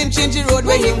a tell him change the road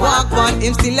where he walk on.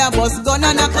 Him still a bus gun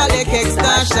and a collect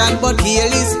extortion. But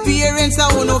kill his parents, so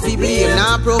who no fi blame.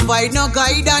 Now provide no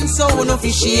guidance, so who no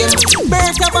fi shame.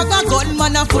 Birth a bag a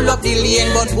gunman a full up the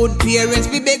lane. But good parents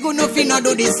be beg who no fi no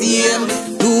do the same.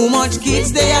 Too much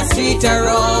kids they a street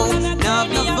around. Now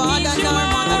no father nor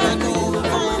mother at home.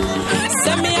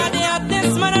 Send me a day at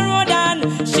this man a road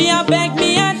and she a beg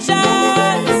me a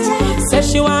chance.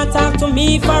 Says she want talk to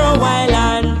me for a while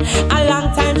and a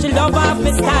long time she love off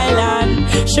me style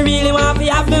and she really want me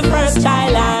have me first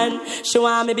child and she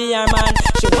want me be her man.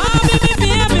 She want me be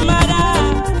baby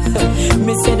mother.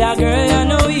 Me say that girl you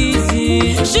know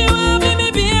easy. She want me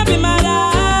be baby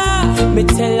mother. Me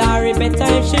tell her it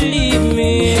better if she leave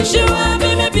me. She want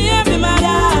me be baby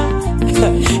mother.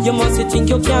 You must think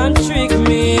you can't trick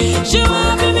me. She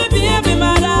want me baby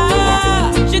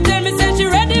mother. She tell me say she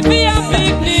ready for a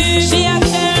picnic. She a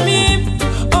tell me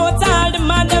out all the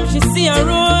madam she see a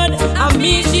road and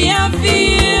me she a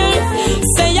feel.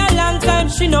 Say a long time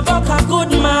she no buck a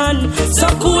good man, so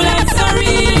cool and so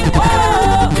real.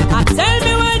 Oh, I tell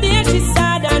me one day she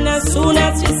sad and as soon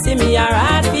as she see me her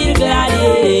heart feel glad.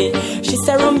 Yeah. She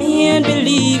say Romy and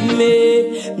believe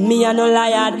me a no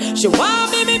liar. She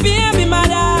want me baby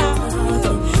mother.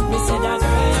 Me say that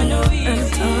girl you know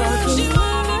easy. She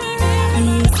want me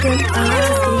baby.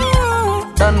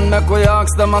 Then make we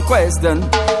ask them a question.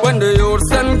 When the youths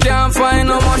them can't find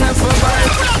no money for buy.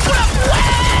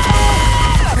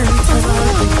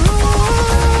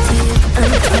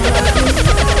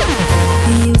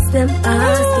 The youths them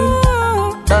asking.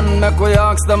 Then make we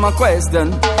ask them a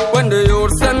question. When the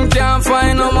youths them can't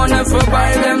find no money for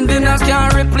buy them dinner,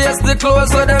 can't replace the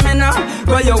clothes for them inna.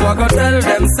 Where you walk and tell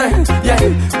them say, yeah.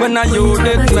 When a youth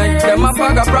did make them a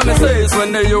bag of promises.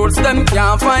 When the youths them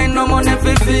can't find no money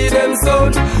for feed them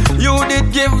son, you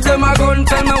did give them a gun.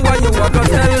 Tell me why you walk and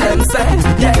tell them say,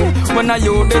 yeah. When a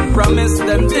youth did promise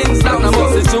them things down a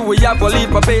bus, it's true we have to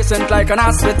leave a patient like an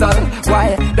hospital.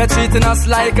 Why they treating us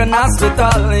like an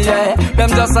hospital? Yeah, them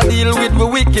just a deal with the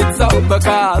wicked so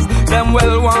because them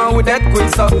well want want with that quick.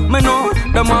 So me know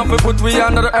them want to put we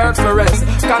under the earth for rest.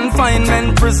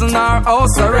 Confinement, prison or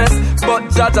house arrest. But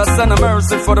Judge has send a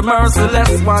mercy for the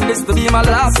merciless. Want this to be my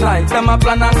last night. Them a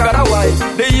plan and got a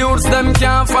wife. The youths them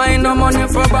can't find no money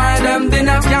for buy them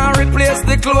dinner. Can't replace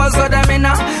the clothes of them in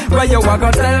a. Where you a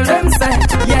go tell them say,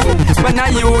 yeah. When a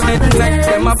youth didn't make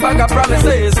them a bag of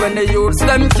promises. When the youths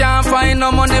them can't find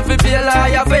no money for pay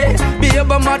liar fee.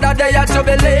 Baby mother they a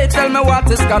jubilate. Tell me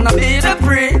what is gonna be the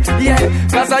free. Yeah,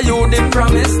 cause a youth didn't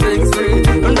promise things free.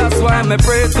 And that's why me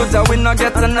pray to Jah we not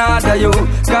get another you.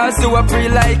 Cause you a free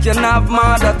like you have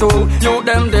mother too. You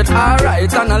them did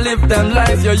alright and I live them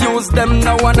life. You use them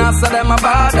no one answer them a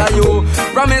bother you.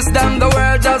 Promise them the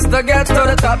world just to get to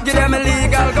the top. Give them a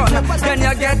legal gun. Then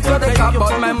you get to the top.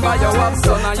 But remember you have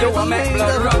son and you a make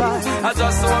blood run. I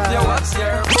just hope you watch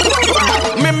your.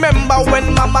 Remember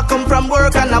when mama come from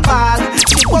work and a ball.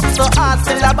 She works so hard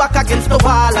still her back against the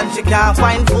wall. And she can't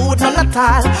find food none at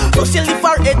all. So she lift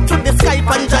her head to the sky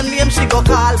and John name she go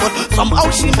call. But somehow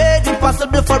she made it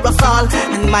possible for us all.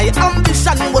 And my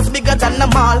ambition was bigger than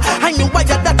them all. I knew I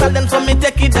got that talent so me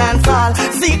take it dance all.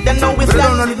 See them now we stand. Put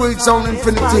it on great sound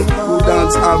infinity. Who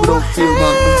dance I without fear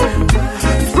man.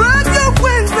 Spread your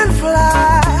wings and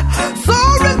fly.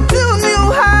 Soar into new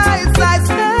heights I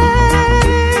stay.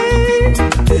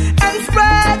 And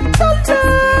spread your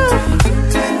love.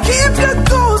 Keep your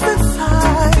goals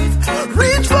inside.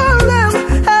 Reach for them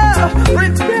every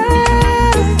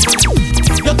day.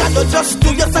 You gotta just do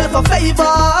yourself a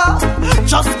favor.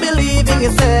 Just believe in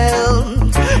yourself.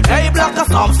 Hey, block a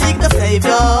storm, seek the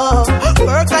savior.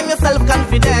 Work on your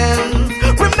self-confidence.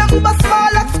 Remember, small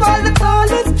like small, the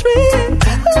tallest tree.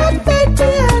 Let faith be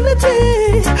energy.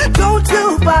 Don't you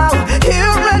bow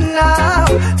here and now.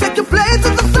 Take your place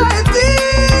in society.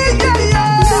 Yeah,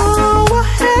 yeah. Go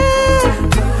ahead.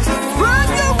 Run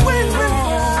your wings and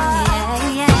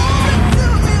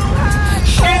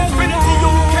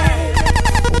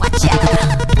Watch out.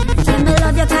 Give me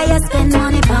love you 'cause you spend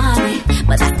money for me.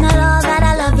 But that's not all that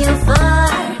I love you for.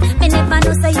 Me never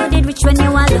know say you did rich when you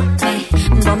all love me.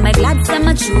 But me glad say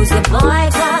me choose your boy.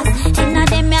 'Cause in a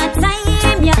them your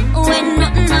time, yeah. When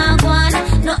nothing a go on,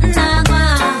 nothing a go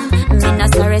on. Me not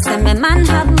sorry say me man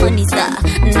have money, sir.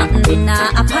 Nothing me not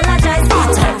apologize for.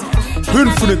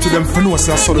 Infinity them for no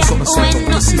say I saw something set up. When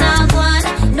nothing a go on,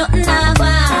 nothing a go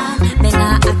on. Me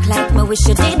not act like me wish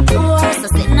you did poor. So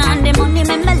sitting on the money,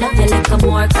 me love you like a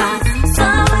more. 'Cause so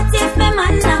what if me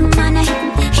man have money?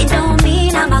 It don't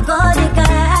mean I'm a gold digger.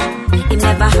 He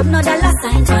never have no dollar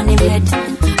signs on him head.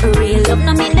 Real love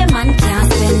no mean the man can't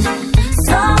spend.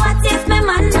 So what if me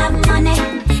man have money?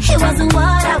 It wasn't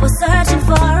what I was searching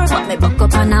for. But me buck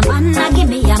up on a man, I give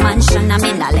me a mansion. I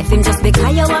mean I left him just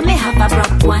because you want me have a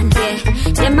broke one. Yeah,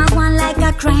 them a one like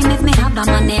a crime if me have a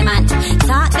money man.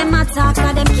 Talk them a talk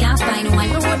 'cause them can't find one.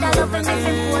 Who would I love and make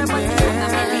them poor but they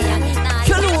have a million?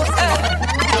 You know,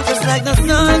 just like the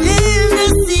sun in the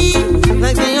sea,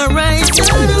 like they are right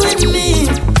down with me.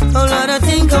 Oh Lord, I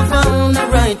think I found the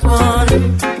right one.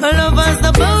 Our love has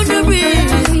the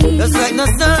boundaries, just like the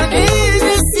sun in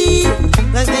the sea,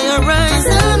 like they are right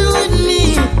down with me.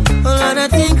 Oh Lord, I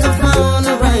think I found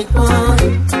the right one.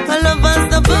 Our love has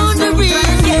the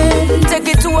boundaries. Yeah, take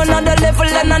it to another level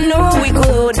and I know we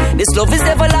could. This love is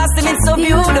everlasting, it's so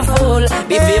beautiful.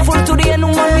 Be faithful to the end,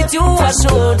 one with you I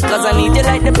should. 'Cause I need you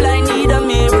like the blind need a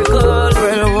miracle.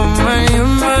 Girl, woman,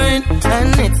 you're mine,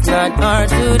 and it's not hard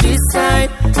to decide.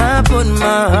 I put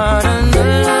my heart on the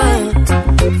line.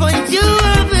 For you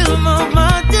I will move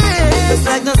my days. It's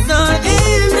like the sun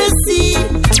in the sea,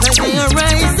 like they are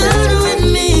rising with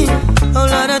me. Oh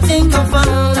Lord, I think I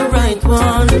found the right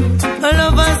one. Our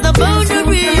love has the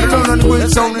boundaries. Put it on great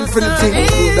sound infinity.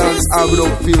 Who dance I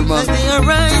without fear man. Like they are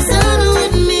rising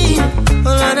with me.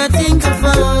 Oh Lord, I think I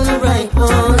found the right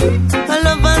one. Our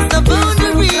love has the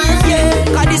boundaries. Yeah,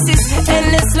 'cause this is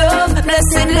endless love,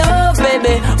 blessed love,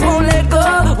 baby. Won't let go,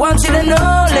 want you to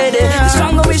know, lady. The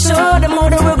stronger we show, the more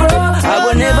that we grow. I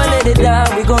will never let it die,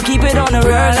 we gon' keep it on the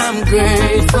road. I'm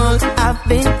grateful, I've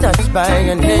been touched by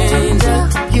an angel.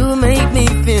 You make me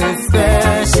feel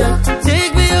special.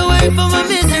 Take me away from my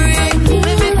misery,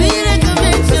 make me feel like a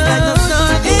angel. Like the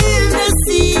sun in the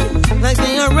sea, like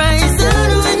they are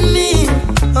rising with me.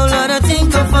 Oh Lord, I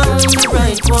think I found the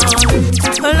right one.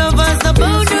 Our love has the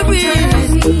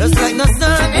boundaries, just like the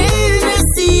sun in the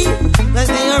sea, like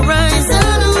they are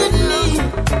rising with me.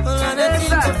 Oh Lord, I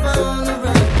think I found the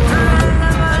right one.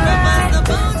 Our love has the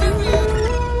boundaries.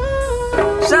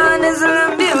 Sean is in the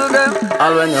building.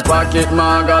 All when your pocket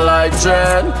maga like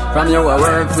tread. From you a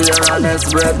work for your honest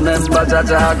bread. Remember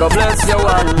Jaja go bless you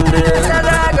one day.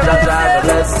 Jaja go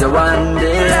bless you one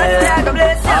day.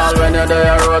 All All when you're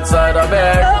there roadside a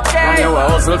beg, and you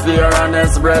hustle for your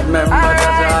honest bread, remember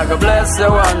that God bless you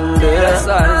one day.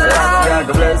 God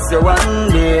bless you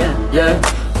one day, yeah.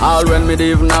 All when me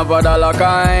even have a dollar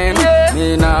kind,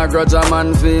 me nah grudge a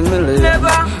man for me live.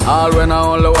 All when I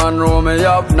only one room me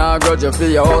up, nah grudge you for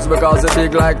your house because it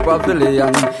big like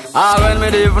pavilion. All when me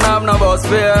even have no bus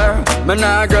fare, me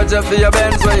nah grudge you for your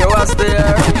Benz where you was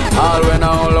there. All when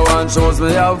I only one shows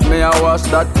me up, me I wash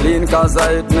that clean cause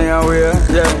I hit me away,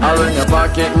 yeah. All when your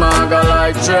pocket maga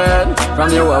like tread,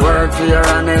 from you a work for your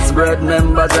honest bread,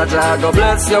 remember that I go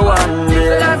bless you one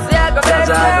day. That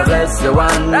I go bless you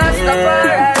one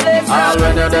day. All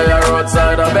when you're there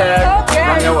roadside a beg,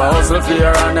 and you hustle for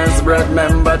your honest bread,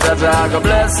 remember that I go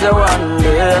bless you one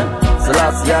day. So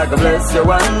last year I go bless you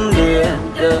one day,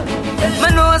 yeah. Me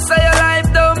know say your life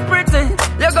don't pretty,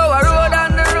 you go a road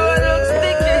and the road looks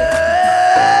sticky.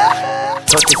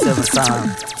 37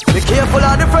 songs. Be careful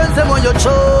of the friends them when you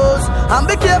chose, and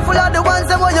be careful of the ones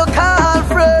them when you call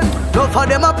friend. Don't for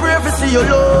them a pray for see you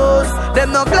lose,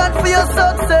 them not glad for your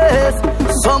success.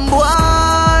 Some boy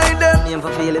them name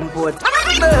for feeling poor.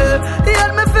 Hear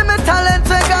me for me talent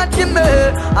when God give me.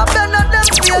 I bet not them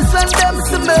face when them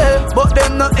see me, but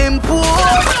them not import.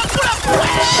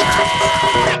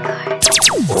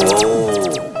 Oh,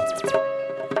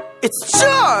 it's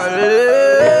Charlie.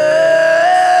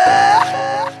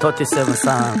 37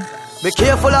 songs. Be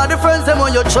careful of the friends them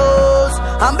when you chose,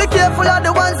 and be careful of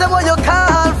the ones them when you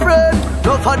call friend.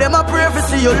 Don't for them a pray for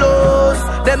see you lose,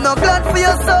 them not glad for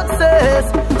your success.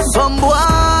 Some boy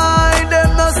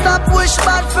them not stop wish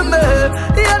bad for me.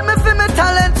 Hear me for me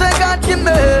talent when God give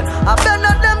me. I bet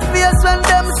not them face when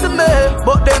them see me,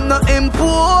 but them not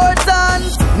important.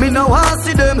 Me no want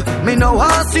see them, me no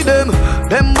want see them.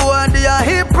 Them boy they a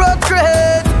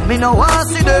hypocrite. Me no want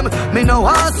see them, me no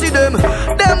want see them.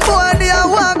 Them boy they a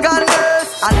wagoners.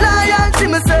 A loyalty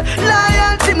me say,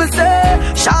 loyalty me say.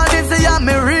 Shawty say I'm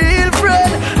me real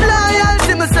friend.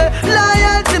 Loyalty me say,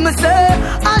 loyalty me say.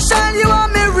 I shine you are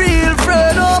me real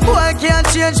friend. Oh boy can't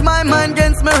change my mind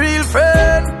against my real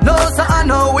friend. No sir I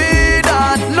know we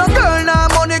that. No girl no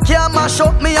money can't mash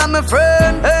up me and my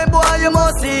friend. Hey boy you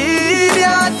must see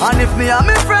idiot. And if me and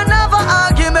my friend have an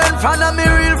argument front of me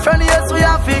real friend, yes we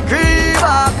have to agree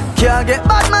back. Can't get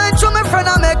bad mind to my friend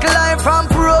and make life from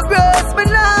progress. Me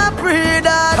not pray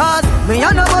that. Cause me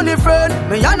a no money friend,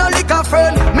 me a no liquor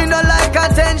friend. Me no like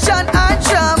attention and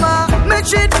drama. Me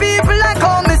treat people like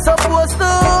how me supposed to,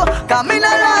 cause me no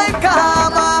like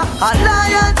karma. A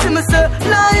loyalty me say,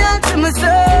 loyalty me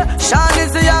say. Shawty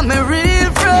say I'm me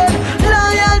real friend.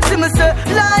 Loyalty me say,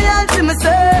 loyalty me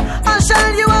say. I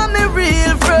shall you are me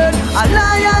real friend. A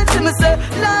loyalty me say,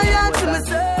 loyalty me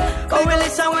say. Oh well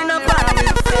it's a win up on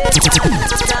me face.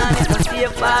 Stay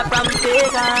far from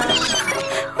pagan.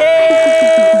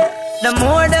 Hey. The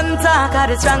more them talk,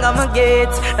 the stronger me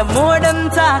get. The more them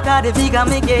talk, the bigger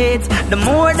me get. The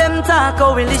more them talk,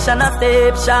 how we listen a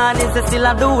step. Sean is still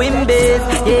a doing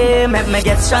best. Yeah, make me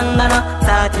get stronger now.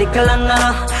 Talk little longer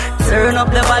now. Turn up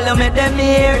the volume, make them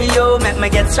hear you. Make me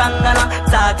get stronger now.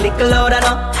 Talk little louder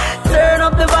now. Turn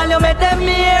up the volume, make them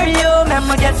hear you. Make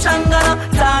me get stronger now.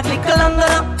 Talk little longer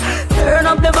now. Turn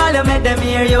up the volume, make them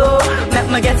hear you. Make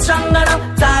me get stronger now.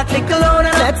 Talk little louder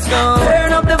now. Let's go.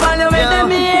 Turn up the volume, make them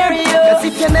hear you. Cause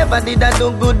if you never did that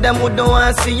do good, them would don't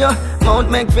want to see you.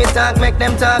 Mount make fit talk, make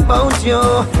them talk about you.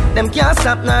 Them can't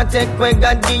stop now, take where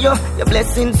God give you. Your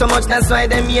blessing so much, that's why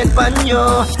them hate on you.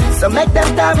 So make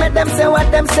them talk, make them say what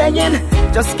them saying.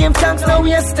 Just give thanks, no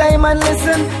waste time and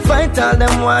listen. Fight all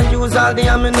them want use all the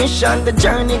ammunition. The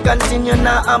journey continue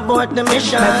now abort the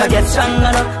mission. Make me get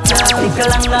stronger now, talk little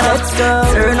longer now. Let's go.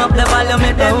 Turn up the volume,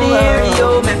 make them hear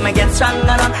you. Make me get stronger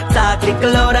now, talk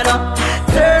little louder now.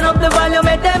 Turn up the volume,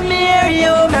 make them hear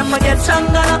you. Make me get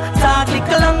stronger now, talk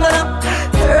little longer now.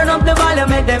 Turn up the volume,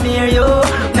 make them hear you.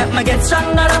 Make me get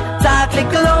stronger now, talk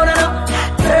little louder now.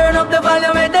 Turn up the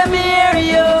volume, make them hear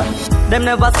you. Them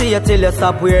never see you till you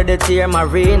stop where they tear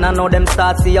marine. I know them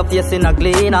start see your face in a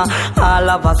glean. All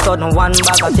of a sudden one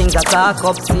bag of things that talk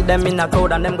up. See them in a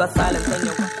crowd and them go silent when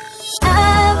you.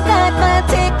 I've got my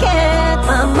ticket,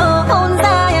 my own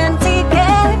Zion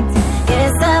ticket.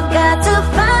 Yes, I've got to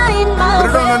find my Put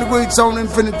it down on the great sound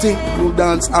infinity. We'll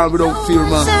dance all without fear,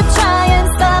 man. To try and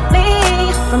stop me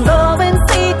from going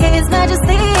seek His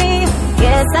Majesty.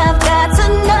 Yes, I've got to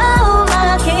know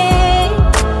my King.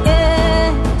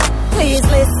 Yeah. Please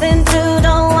listen to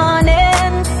the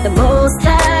warning. The Most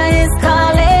High is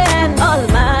calling.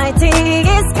 Almighty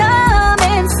is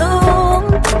coming soon.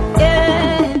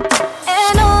 Yeah.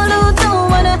 And all who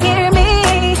don't wanna hear me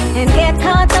and get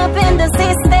caught up in the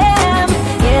system.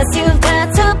 Yes, you've got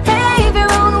to pave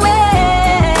your own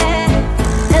way.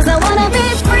 There's a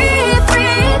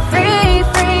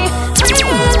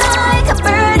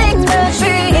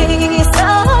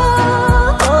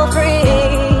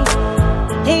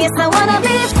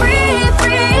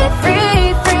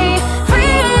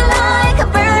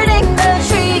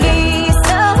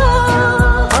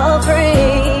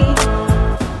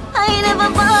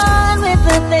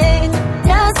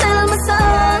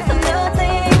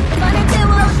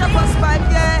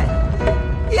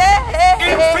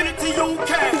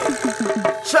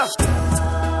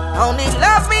Only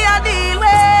love me I deal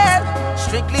with.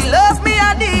 Strictly love me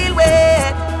I deal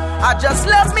with. I just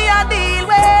love me I deal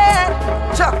with.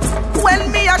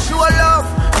 When me I show love,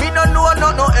 me no know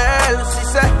no else. He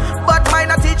say, but mine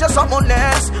I teach you someone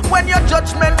else. When your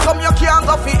judgment come, you can't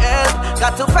go for help.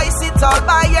 Got to face it all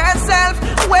by yourself.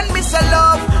 When me say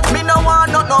love, me no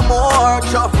want no more.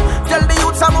 Tell the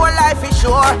youths some more life is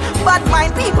sure. But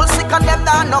mine people sick and them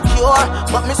that no cure.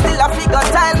 But me still a figure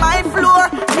tile my floor.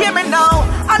 Hear me now,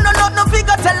 I know not no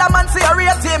figure tell a man say I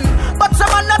rate him. But some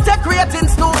man not take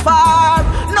ratings too far.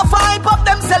 No hype up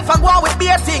themselves and go on with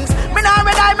beer things. Me nah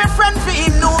red eye me friend for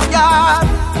him New York.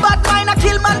 But mine a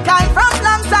kill mankind from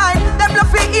long time. Them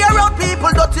love to hear out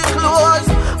people dirty clothes.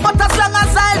 But as long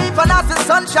as I live and as the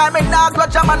sunshine, me nah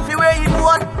grudge a man fi where he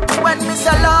would. When me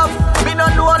say love, me no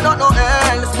know no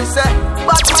else. Me say,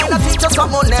 but mine a teach you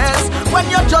someone else. When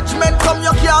your judgment come,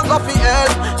 you can't go fi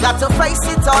help. Got to face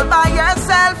it all by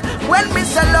yourself. When me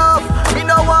say love, me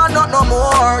no want no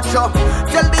more.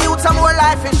 Tell the youth some more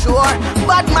life is sure.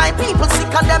 But my people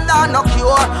sick and them nah no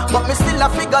cure. But me still a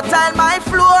figure tile my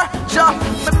floor.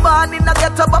 Me born in a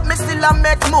ghetto but me still a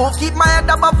make move. Keep my head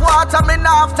above water, me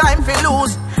nah have time fi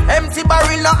lose. Empty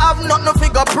barrel no have nothing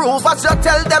figure proof. As you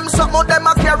tell them some of them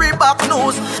a carry back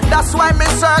news. That's why me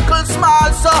circle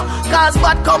small so. Cause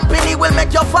bad company will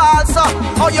make you fall so.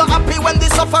 Oh you happy when the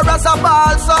sufferers are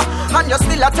ball so. And you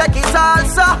still a take it all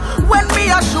so. When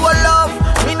me a show love,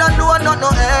 me no know no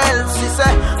else. He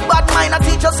say, but mine a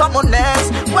teach you someone else.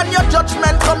 When your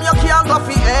judgment come, you can't go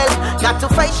fi help. Got to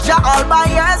face ya all by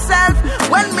yourself.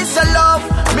 When me say love,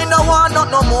 me no want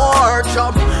no more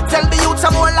job. Tell the youth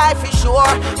some more life is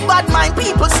sure. Bad mind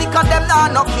people sick and them nah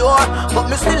no cure. But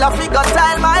me still a figure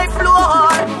tile my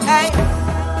floor. Hey,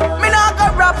 me nah go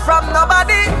rob from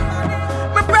nobody.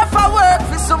 Me prefer work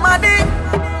for somebody.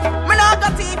 Me nah go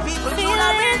teach people to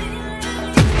love it.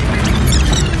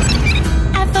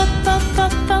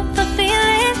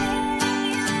 Feeling.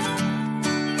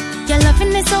 Your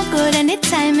loving is so good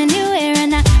anytime, anywhere.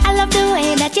 And I love the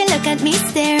way that you look at me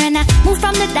stare. And I move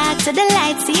from the dark to the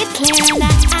light, see it clear. And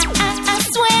I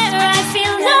swear I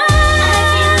feel love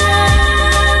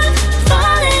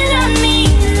falling on me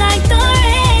like the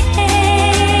rain.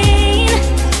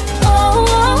 Oh,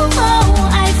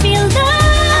 I feel love.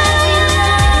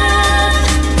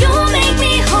 You make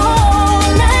me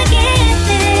whole again.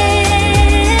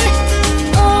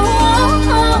 Oh,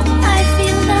 I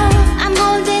feel love. I'm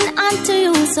holding on to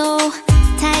you so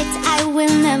tight, I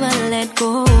will never let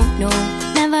go. No,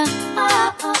 never.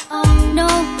 No,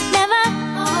 never.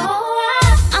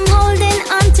 I'm holding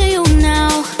on to you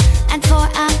now, and for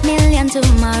 1,000,000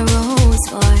 tomorrows,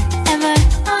 forever.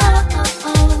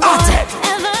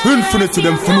 Infinite to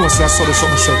them for no, so I saw the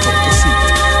something set up to see.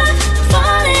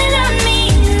 Falling on me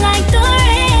like the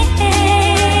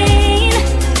rain.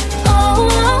 Oh,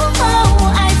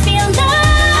 I feel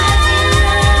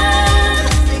love.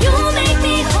 You make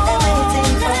me whole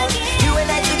again. You and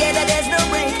I together, there's no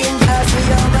breaking. Pass me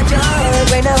overjoyed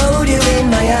when I hold you in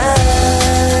my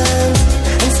arms.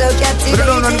 I'm so captivated. But I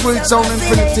don't know the great sound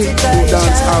infinity. Who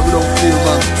dance how we don't feel,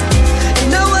 man. And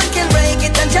no one can break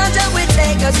it, and Jaja will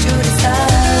take us to the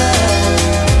stars.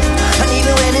 And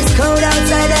even when it's cold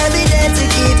outside, I'll be there to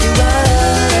keep you warm.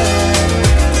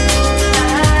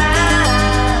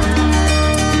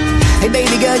 Hey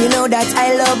baby girl, you know that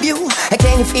I love you. I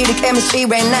can feel the chemistry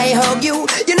when I hug you.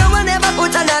 You know I never put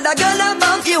another girl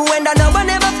above you, and I know I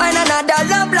never find another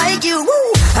love like you. Woo.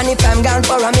 And if I'm gone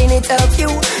for a minute of you,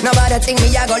 nobody think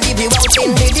me I gon' leave you out in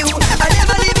the view. I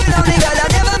never leave you lonely, girl, I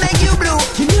never make you blue.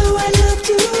 You know I love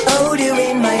to hold you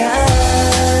in my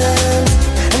arms.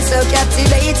 I'm so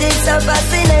captivated, so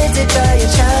fascinated by your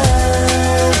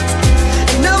charm.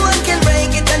 And no one can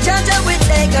break it, and Jaja will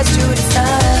take us to the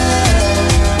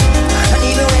stars. And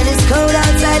even when it's cold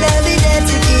outside, I'll be there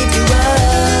to keep you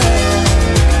warm.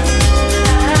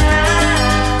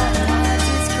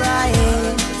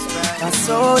 My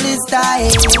soul is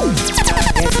dying,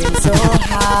 getting so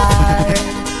hard,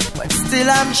 but still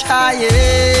I'm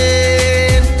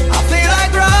trying. I feel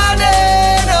like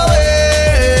running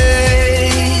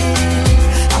away.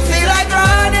 I feel like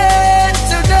running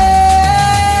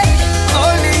today.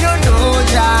 Only you know,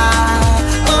 Jah.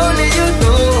 Only you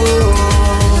know.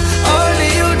 Only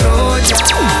you know, Jah.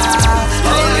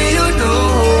 Only you know.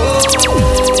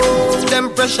 Them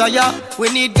pressure, yeah. We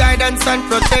need guidance and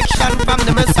protection from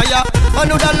the Messiah. I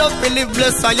know that love will live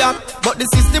blessed, yeah. But the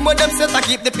system with them set to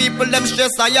keep the people them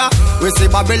stressed, yeah. We see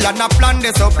Babylon a plan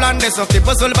this up, keep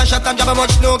us all by shot and drop a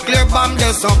much nuclear bomb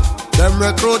this up. Them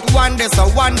recruit one day, so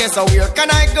where can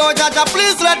I go, Jaja?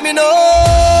 Please let me know.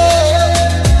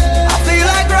 I feel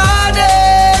like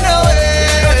running away.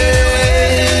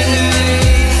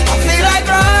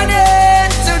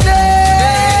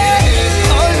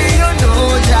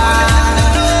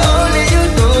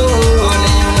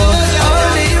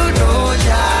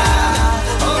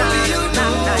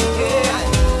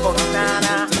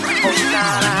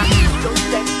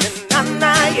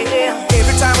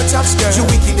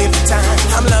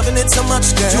 so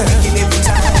much, girl. You wicked every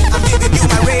time. I'm giving you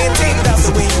my rating, love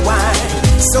the way you whine.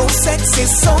 So sexy,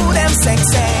 so damn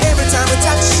sexy. Every time we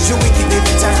touch, you wicked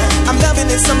every time. I'm loving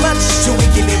it so much, you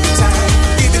wicked every time.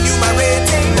 Giving you my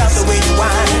rating, love the way you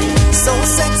whine. So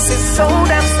sexy, so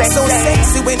damn sexy. So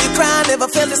sexy when you cry, never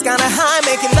felt this kind of high.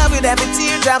 Making love with every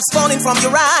teardrops falling from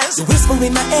your eyes. You whisper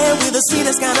in my ear with the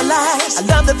sweetest kind of lies. I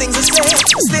love the things you say,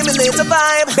 stimulate the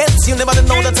vibe. Bet you never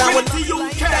know that I would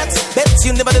like that. Bet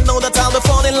you never know that I'll be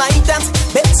falling like that.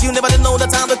 Bet you never know that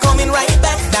I'll be coming right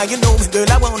back. Now you know me, girl,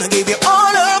 I wanna give you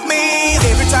all of me.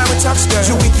 Every time we touch, girl,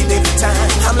 you wicked every time.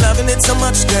 I'm loving it so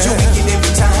much, girl, you wicked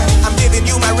every time. I'm giving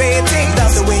you my rating,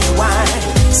 love the way you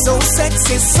whine. So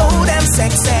sexy, so damn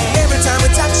sexy. Every time we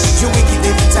touch, you wicked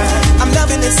every time. I'm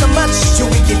loving it so much, you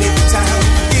wicked every time.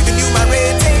 Giving you my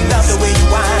rating, love the way you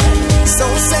whine. So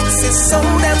sexy, so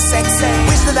damn sexy.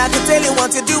 Wish that I could tell you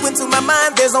what you're doing to my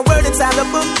mind. There's no word inside the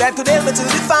book that could ever to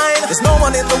define. There's no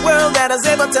one in the world that has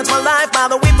ever touched my life.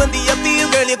 By the whip and the appeal,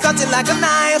 girl, you cut it like a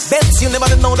knife. Bet you never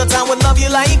know that I would love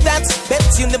you like that.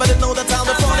 Bet you never know that I'll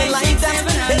be falling like that.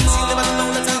 Bet you never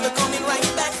know that I'll be coming right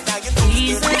back. Now you know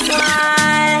reasons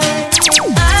why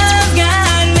I've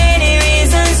got many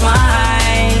reasons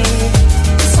why.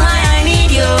 That's why I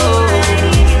need you,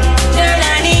 girl,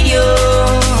 I need you.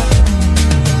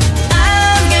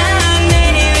 I've got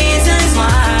many reasons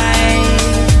why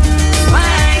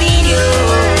I need you.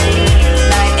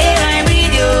 Like air I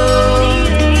breathe you.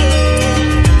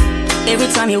 Every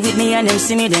time you're with me and them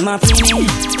see me, them up in me.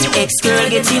 The ex-girl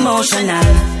get emotional.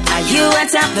 Are you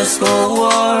atop the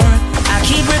score? I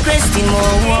keep requesting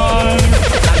more.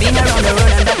 I've been around the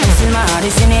road and that is still my heart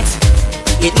is in it.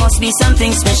 It must be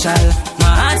something special.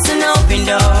 My heart's an open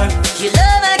door. Your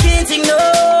love I can't ignore.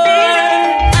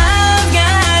 I've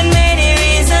got many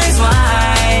reasons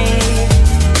why.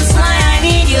 That's why I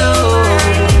need you,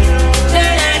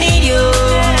 girl, I need you.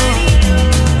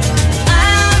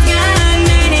 I've got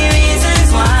many reasons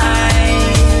why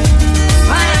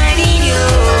I need you.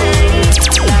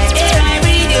 Like air I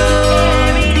breathe you.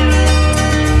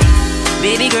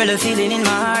 Baby girl, the feeling in my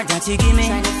heart that you give me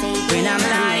when I'm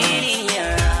lying in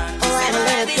your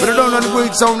arms. But I don't know the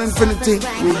great sound infinity.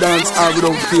 We dance all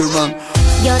without fear, man.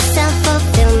 Your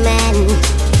self-fulfillment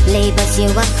labels you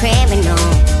a criminal,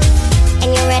 and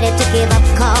you're ready to give up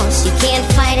cause you can't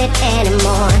fight it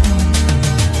anymore.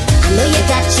 I know you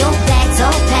got your bags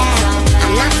all packed.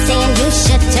 I'm not saying you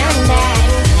should turn back,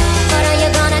 but are you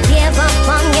gonna give up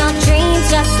on your dreams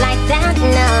just like that?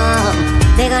 No,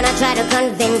 they're gonna try to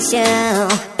convince you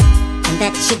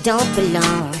that you don't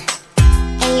belong,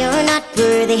 and you're not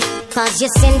worthy cause you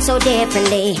sin so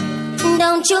differently.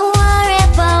 Don't you worry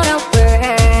about a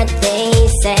word they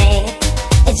say.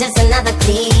 It's just another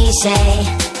cliche,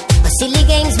 a silly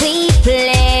games we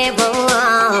play.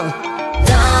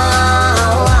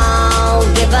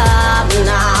 Don't give up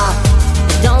now.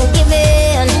 Don't give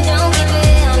in. Don't give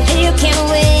in. You can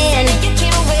win. You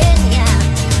can win. Yeah.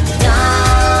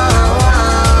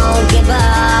 Don't give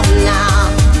up now.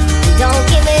 Don't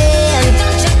give in.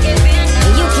 Don't you give in.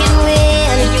 You can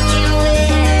win. You can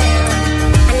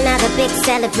win. Another big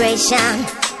celebration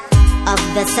of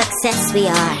the success we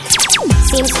are.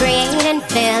 Seems creating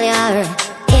failure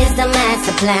is the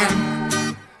master plan.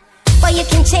 Well, you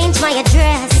can change my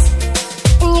address,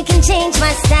 and you can change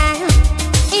my style.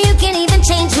 You can even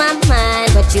change my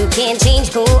mind, but you can't change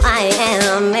who I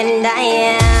am. And I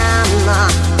am a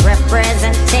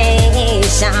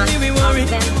representation. Me worry.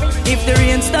 If the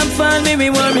rain stop fall, me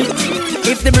worry.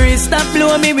 If the breeze stop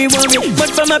blow, me worry. But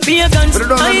from a pagans, but I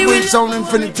don't know the great sound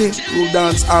infinity. We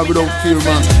dance all without fear,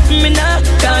 man. Me not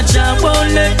catch, I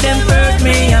won't let them hurt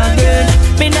me again.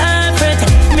 Me not fret,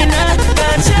 me not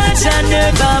catch, I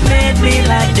never made me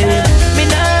like them. Me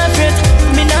not fret,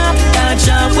 me not catch,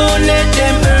 I won't let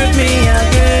them hurt me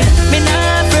again. Me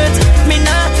not fret, me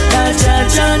not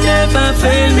catch, I never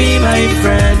fail me, my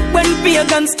friend. When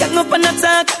pagans gang up and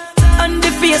attack, and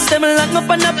the face them lock up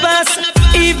and a pass.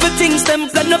 Evil things them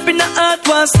plan up in a heart.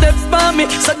 One step for me,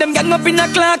 so them gang up in a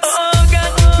clocks. Oh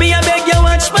God, me I beg you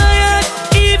watch my heart.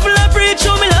 Evil I preach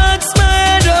on me Lord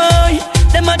smile. Oh,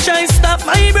 them a try stop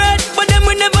my breath, but them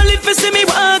will never live to see me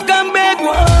walk and beg.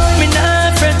 Whoa. Me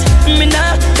not fret, me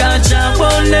not catch, I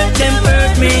won't let them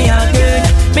hurt me again.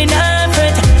 Me not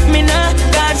fret, me not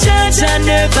catch, I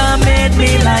never made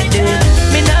me like them.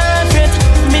 Me not fret,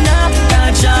 me not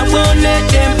catch, I won't let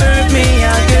them hurt me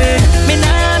again. Me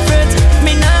not fret,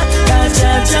 me not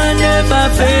catch, I never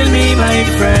fail me, my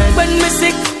friend. When me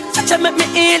sick, touch make me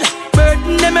heal.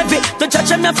 Burden them heavy, to touch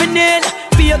try me for nail.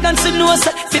 Be a guns to know,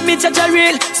 so fit me judge a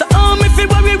real. So how me feel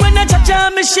worried when I touch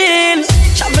a machine.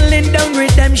 Traveling down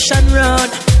redemption road.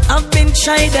 I've been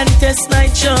tried and test my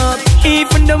job.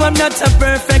 Even though I'm not a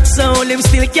perfect soul, him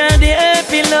still carry the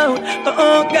heavy load.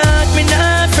 Oh God, me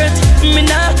not fret, me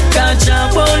not, God,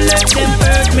 Jah won't let them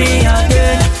hurt me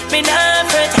again. Me not